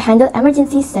to handle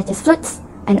emergencies such as floods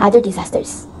and other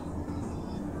disasters.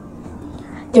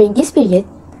 During this period,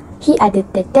 he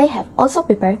added that they have also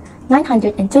prepared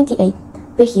 928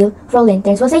 vehicles for land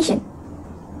transportation,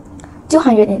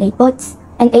 208 boats,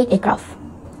 and 8 aircraft.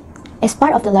 As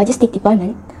part of the logistic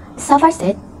deployment, Safar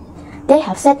said they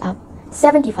have set up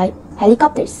 75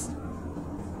 helicopters,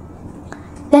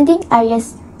 landing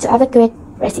areas to evacuate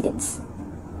residents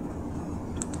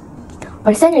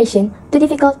or send ration to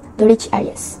difficult-to-reach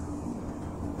areas.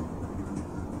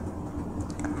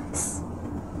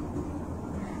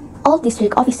 All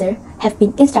district officers have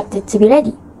been instructed to be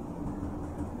ready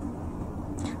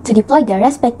to deploy their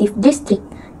respective district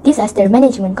disaster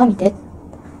management committee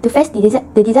to face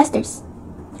the disasters.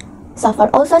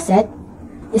 Safar also said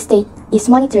the state is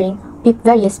monitoring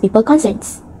various people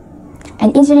concerns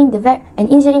and ensuring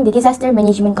the disaster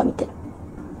management committee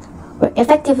work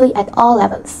effectively at all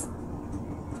levels.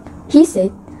 He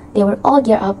said they were all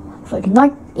geared up for the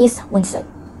northeast monsoon.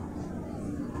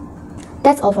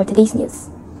 That's all for today's news.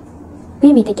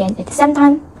 We meet again at the same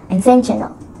time and same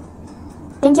channel.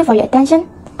 Thank you for your attention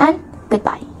and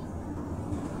goodbye.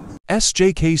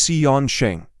 SJKC Yon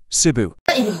Sheng, Cebu.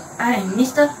 Good evening, I am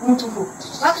Mr. Wong Tung-Hu.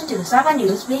 Welcome to the Sabah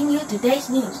News, bringing you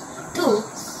today's news,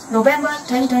 2 November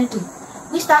 2022.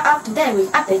 We start off today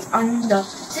with updates on the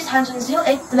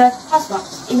 608 flood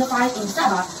hotspots identified in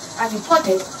Sabah as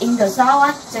reported in the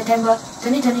Star September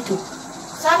 2022.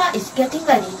 Sabah is getting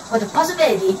ready for the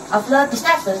possibility of flood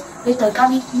disasters with the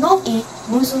coming northeast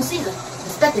monsoon season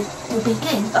expected to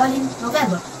begin early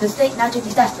November. The State Natural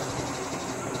Disaster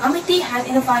Committee has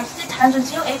identified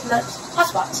 608 flood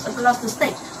hotspots across the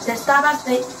state, said Sabah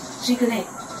State Secretary.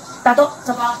 Dato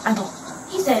Safar Anton.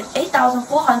 He said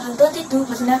 8,432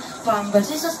 personnel from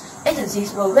various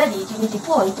agencies were ready to be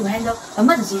deployed to handle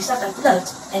emergencies such as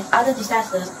floods and other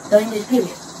disasters during this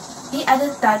period. He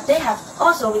added that they have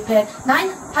also repaired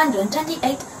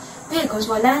 928 vehicles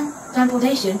for land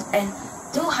transportation and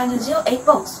 208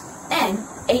 boats and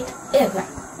 8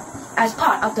 aircraft. As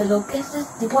part of the logistics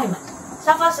deployment,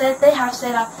 Safar said they have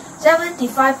set up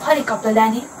 75 helicopter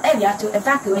landing areas to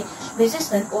evacuate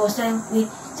resistant or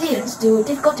civilians to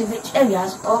difficult-to-reach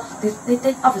areas. All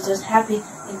district officers have been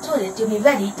included to be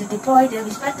ready to deploy their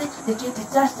respective district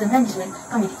disaster management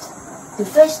committees. To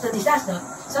face the disaster,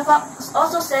 Safar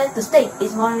also said the state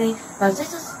is monitoring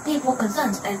various people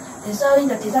concerns and ensuring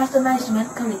the disaster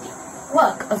management committee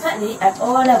work effectively at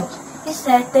all levels. He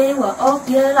said they were all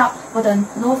geared up for the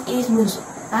northeast monsoon.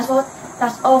 That's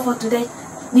all for today's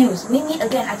news. We meet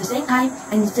again at the same time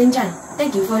and the same channel.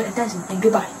 Thank you for your attention and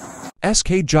goodbye.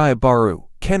 SK Jayabaru,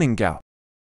 Keningau.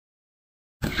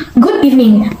 Good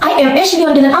evening, I am Ashley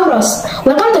Ondilan Ambrose.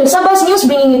 Welcome to the Sabah's News,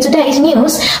 bringing you today's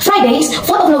news, Friday,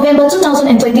 4th of November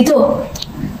 2022.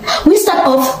 We start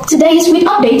off today's with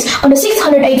updates on the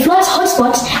 608 flood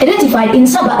hotspots identified in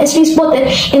Sabah as reported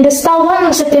in the Star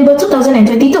 1 September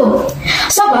 2022.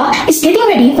 Sabah is getting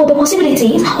ready for the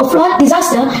possibility of flood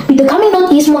disaster with the coming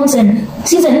northeast monsoon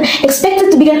season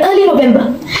expected to begin early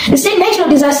November. The State National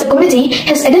Disaster Committee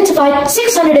has identified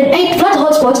 608 flood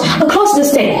hotspots across the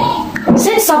state.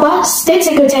 Said Sabah State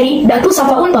Secretary Datu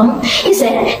Safar Unbam, he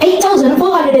said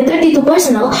 8,432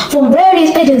 personnel from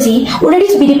various agencies were ready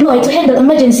to be deployed to handle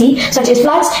emergencies such as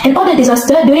floods and other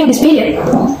disasters during this period.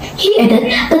 He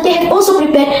added that they have also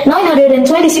prepared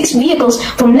 926 vehicles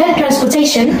from land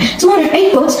transportation,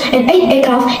 208 boats and 8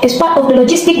 aircraft as part of the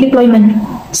logistic deployment.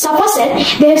 Safar said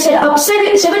they have set up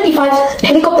 75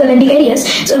 helicopter landing areas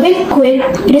to evacuate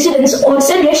residents or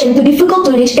send ration to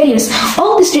difficult-to-reach areas.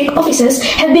 All district officers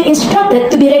have been instructed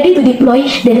to be ready to deploy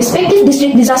their respective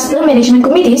district disaster management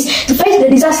committees to face the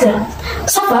disaster.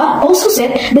 Safar also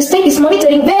said the state is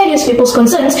monitoring various people's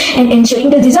concerns and ensuring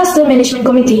the disaster management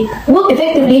committee work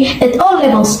effectively at all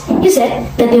levels. He said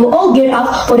that they were all geared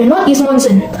up for the northeast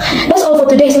monsoon. That's all for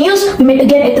today's news. We meet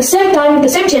again at the same time with the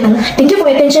same channel. Thank you for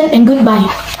your attention and goodbye.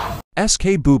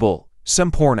 SK Bubal,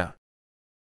 Semporna.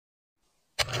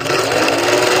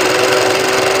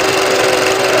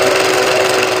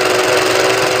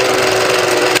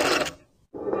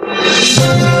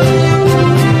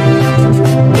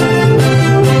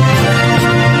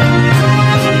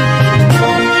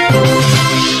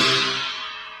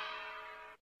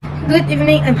 Good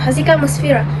evening, I'm Hazika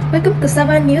Musfira. Welcome to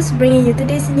Sabah News, bringing you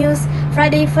today's news,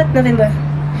 Friday, 4th November.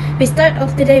 We start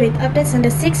off today with updates on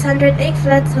the 608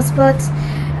 flood hotspots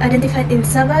identified in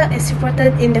Sabah as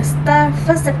reported in the Star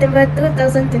 1st September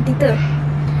 2022.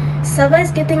 Sabah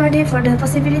is getting ready for the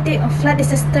possibility of flood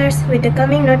disasters with the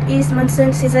coming northeast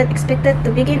monsoon season expected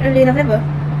to begin early November.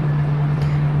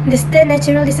 The State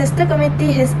Natural Disaster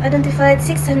Committee has identified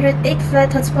 608 flood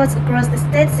hotspots across the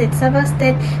state, said Sabah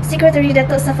State Secretary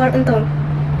Dato Safar Untul.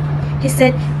 He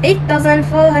said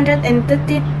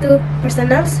 8,432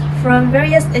 personnel from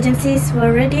various agencies were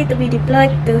ready to be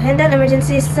deployed to handle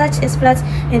emergencies such as floods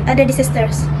and other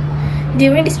disasters.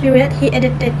 During this period, he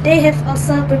added that they have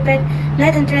also prepared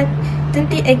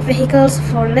 928 vehicles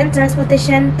for land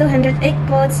transportation, 208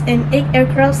 boats and 8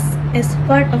 aircrafts as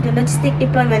part of the logistic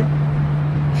deployment.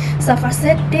 Safar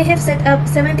said they have set up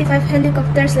 75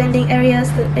 helicopters landing areas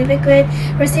to evacuate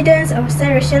residents or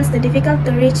send rations to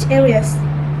difficult-to-reach areas.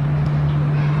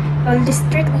 All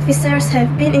district officers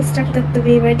have been instructed to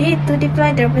be ready to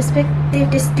deploy their respective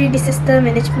district disaster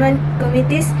management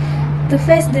committees to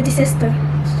face the disaster.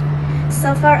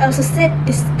 Safar also said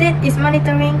the state is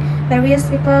monitoring various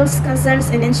people's concerns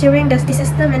and ensuring the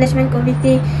disaster management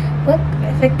committee work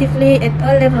effectively at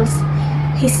all levels.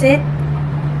 He said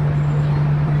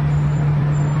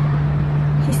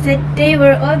they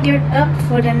were all geared up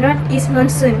for the northeast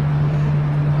monsoon.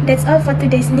 That's all for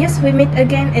today's news. We meet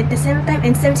again at the same time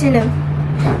and same channel.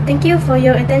 Thank you for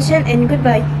your attention and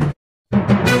goodbye.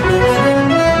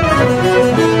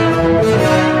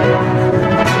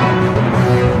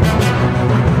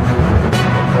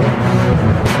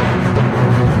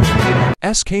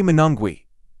 SK Manangwi,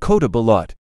 Kota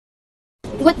Balad.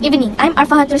 Good evening, I'm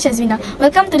Arfahat Shazvina.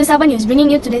 Welcome to the Sabah News, bringing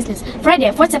you today's list, Friday,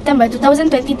 4th September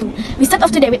 2022. We start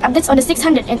off today with updates on the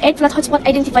 608 flood hotspot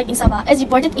identified in Sabah, as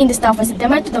reported in the Star for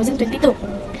September 2022.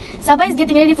 Sabah is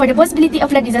getting ready for the possibility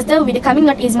of flood disaster with the coming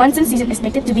northeast monsoon season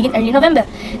expected to begin early November.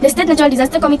 The State Natural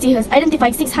Disaster Committee has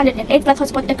identified 608 flood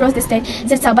hotspots across the state,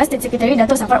 said Sabah State Secretary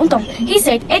Dato Safar Untong. He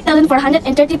said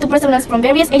 8,432 personnel from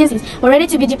various agencies were ready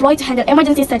to be deployed to handle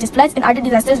emergencies such as floods and other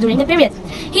disasters during the period.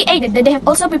 He added that they have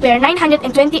also prepared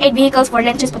 928 vehicles for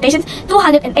land transportation,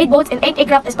 208 boats and 8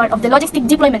 aircraft as part of the logistic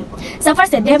deployment. Safar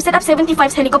said they have set up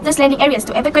 75 helicopters landing areas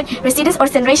to evacuate residents or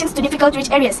send rations to difficult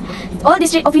reach areas. All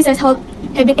district officers have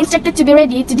been instructed to be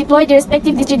ready to deploy their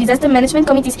respective district disaster management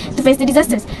committees to face the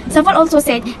disasters. Safar also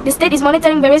said the state is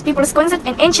monitoring various people's concerns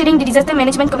and ensuring the disaster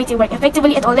management committee work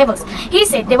effectively at all levels. He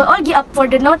said they will all gear up for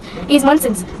the northeast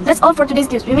monsoons. That's all for today's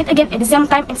news. We meet again at the same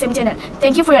time and same channel.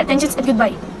 Thank you for your attention and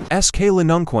goodbye. SK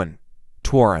Linungkwan,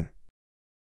 Tuaran.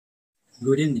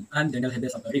 Good evening, I'm Daniel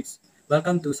Hebes of Arifs.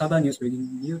 Welcome to Sabah News,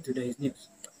 bringing you today's news.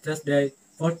 Thursday,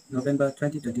 4th November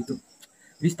 2022.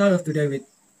 We start off today with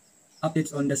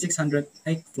updates on the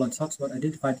 608 flood hotspots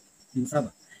identified in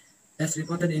Sabah. As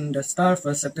reported in the Star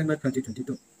 1st September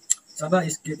 2022, Sabah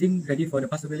is getting ready for the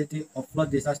possibility of flood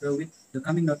disaster with the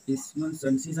coming northeast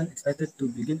monsoon season expected to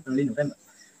begin early November.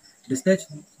 The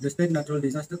State Natural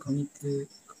Disaster Committee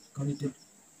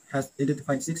has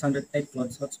identified 608 flood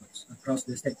hotspots across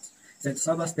the states, said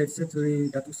Sabah State Secretary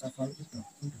Dato Safar Untong.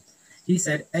 He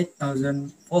said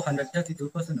 8,432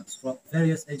 personnel from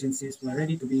various agencies were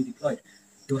ready to be deployed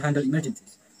to handle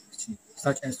emergencies,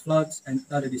 such as floods and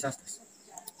other disasters.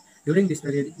 During this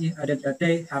period, he added that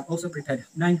they have also prepared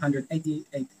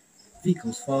 988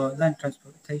 vehicles for land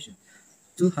transportation,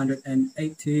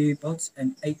 280 boats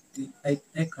and 88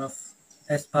 aircraft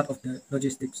as part of the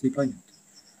logistics deployment.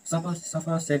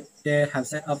 Safar said they have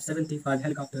set up 75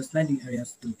 helicopters landing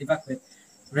areas to evacuate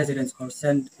residents or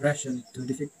send rations to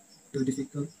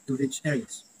difficult to reach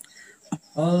areas.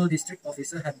 All district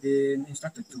officers have been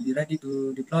instructed to be ready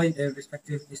to deploy their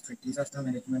respective district disaster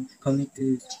management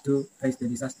committees to face the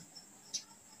disaster.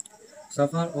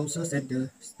 Safar also said the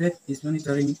state is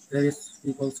monitoring various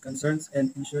people's concerns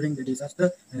and ensuring the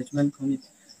disaster management committee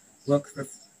work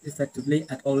effectively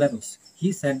at all levels.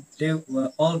 He said they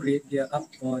were all geared up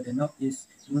for the northeast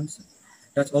monsoon.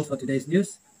 That's all for today's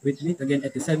news. We meet again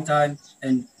at the same time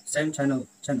and same channel.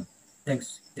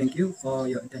 Thank you for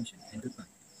your attention and goodbye.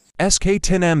 SK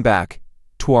Tinambak,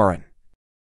 Tuaran.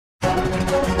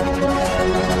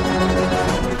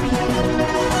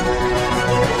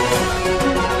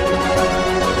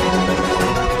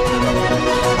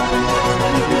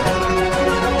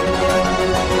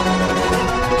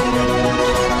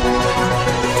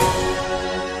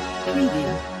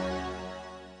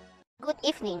 Good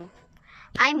evening.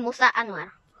 I'm Musa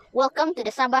Anwar. Welcome to the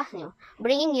Sabah News,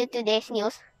 bringing you today's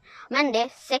news,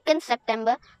 Monday, 2nd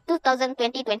September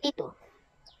 2022.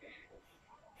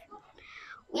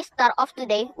 We start off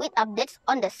today with updates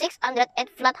on the 608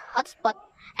 flood hotspot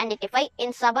identified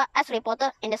in Sabah as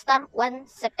reported in the Star 1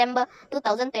 September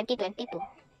 2022.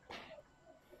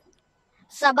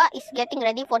 Sabah is getting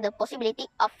ready for the possibility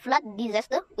of flood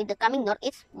disaster with the coming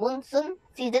northeast monsoon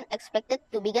season expected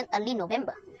to begin early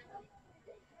November.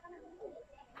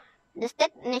 The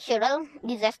State Natural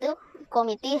Disaster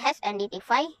Committee has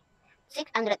identified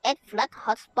 608 flood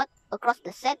hotspots across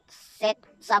the state, said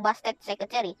Sabah State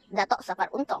Secretary Dato Safar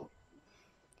Untong.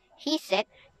 He said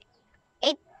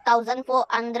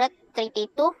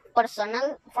 8,432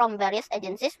 personnel from various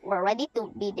agencies were ready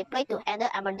to be deployed to handle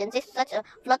emergencies such as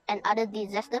flood and other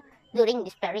disasters during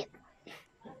this period.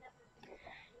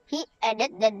 He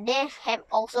added that they have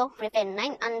also prepared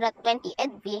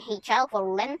 928 vehicles for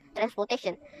land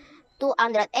transportation,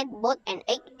 208 boats and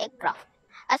 8 aircraft.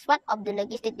 As part of the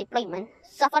logistic deployment,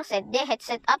 Safar said they had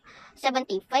set up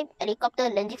 75 helicopter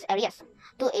landing areas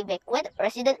to evacuate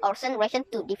residents or send rations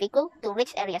to difficult to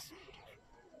reach areas.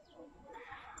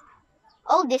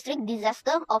 All district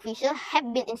disaster officials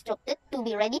have been instructed to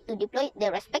be ready to deploy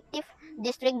their respective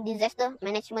district disaster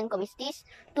management committees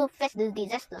to face the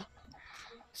disaster.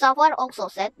 Safar also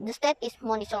said the state is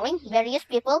monitoring various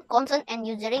people concerned and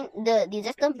using the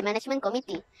disaster management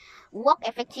committee work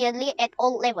effectively at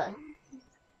all levels.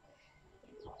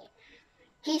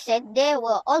 He said they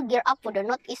were all geared up for the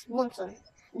northeast monsoon.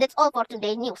 That's all for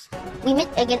today's news. We meet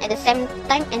again at the same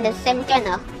time and the same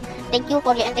channel. Thank you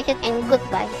for your attention and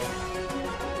goodbye.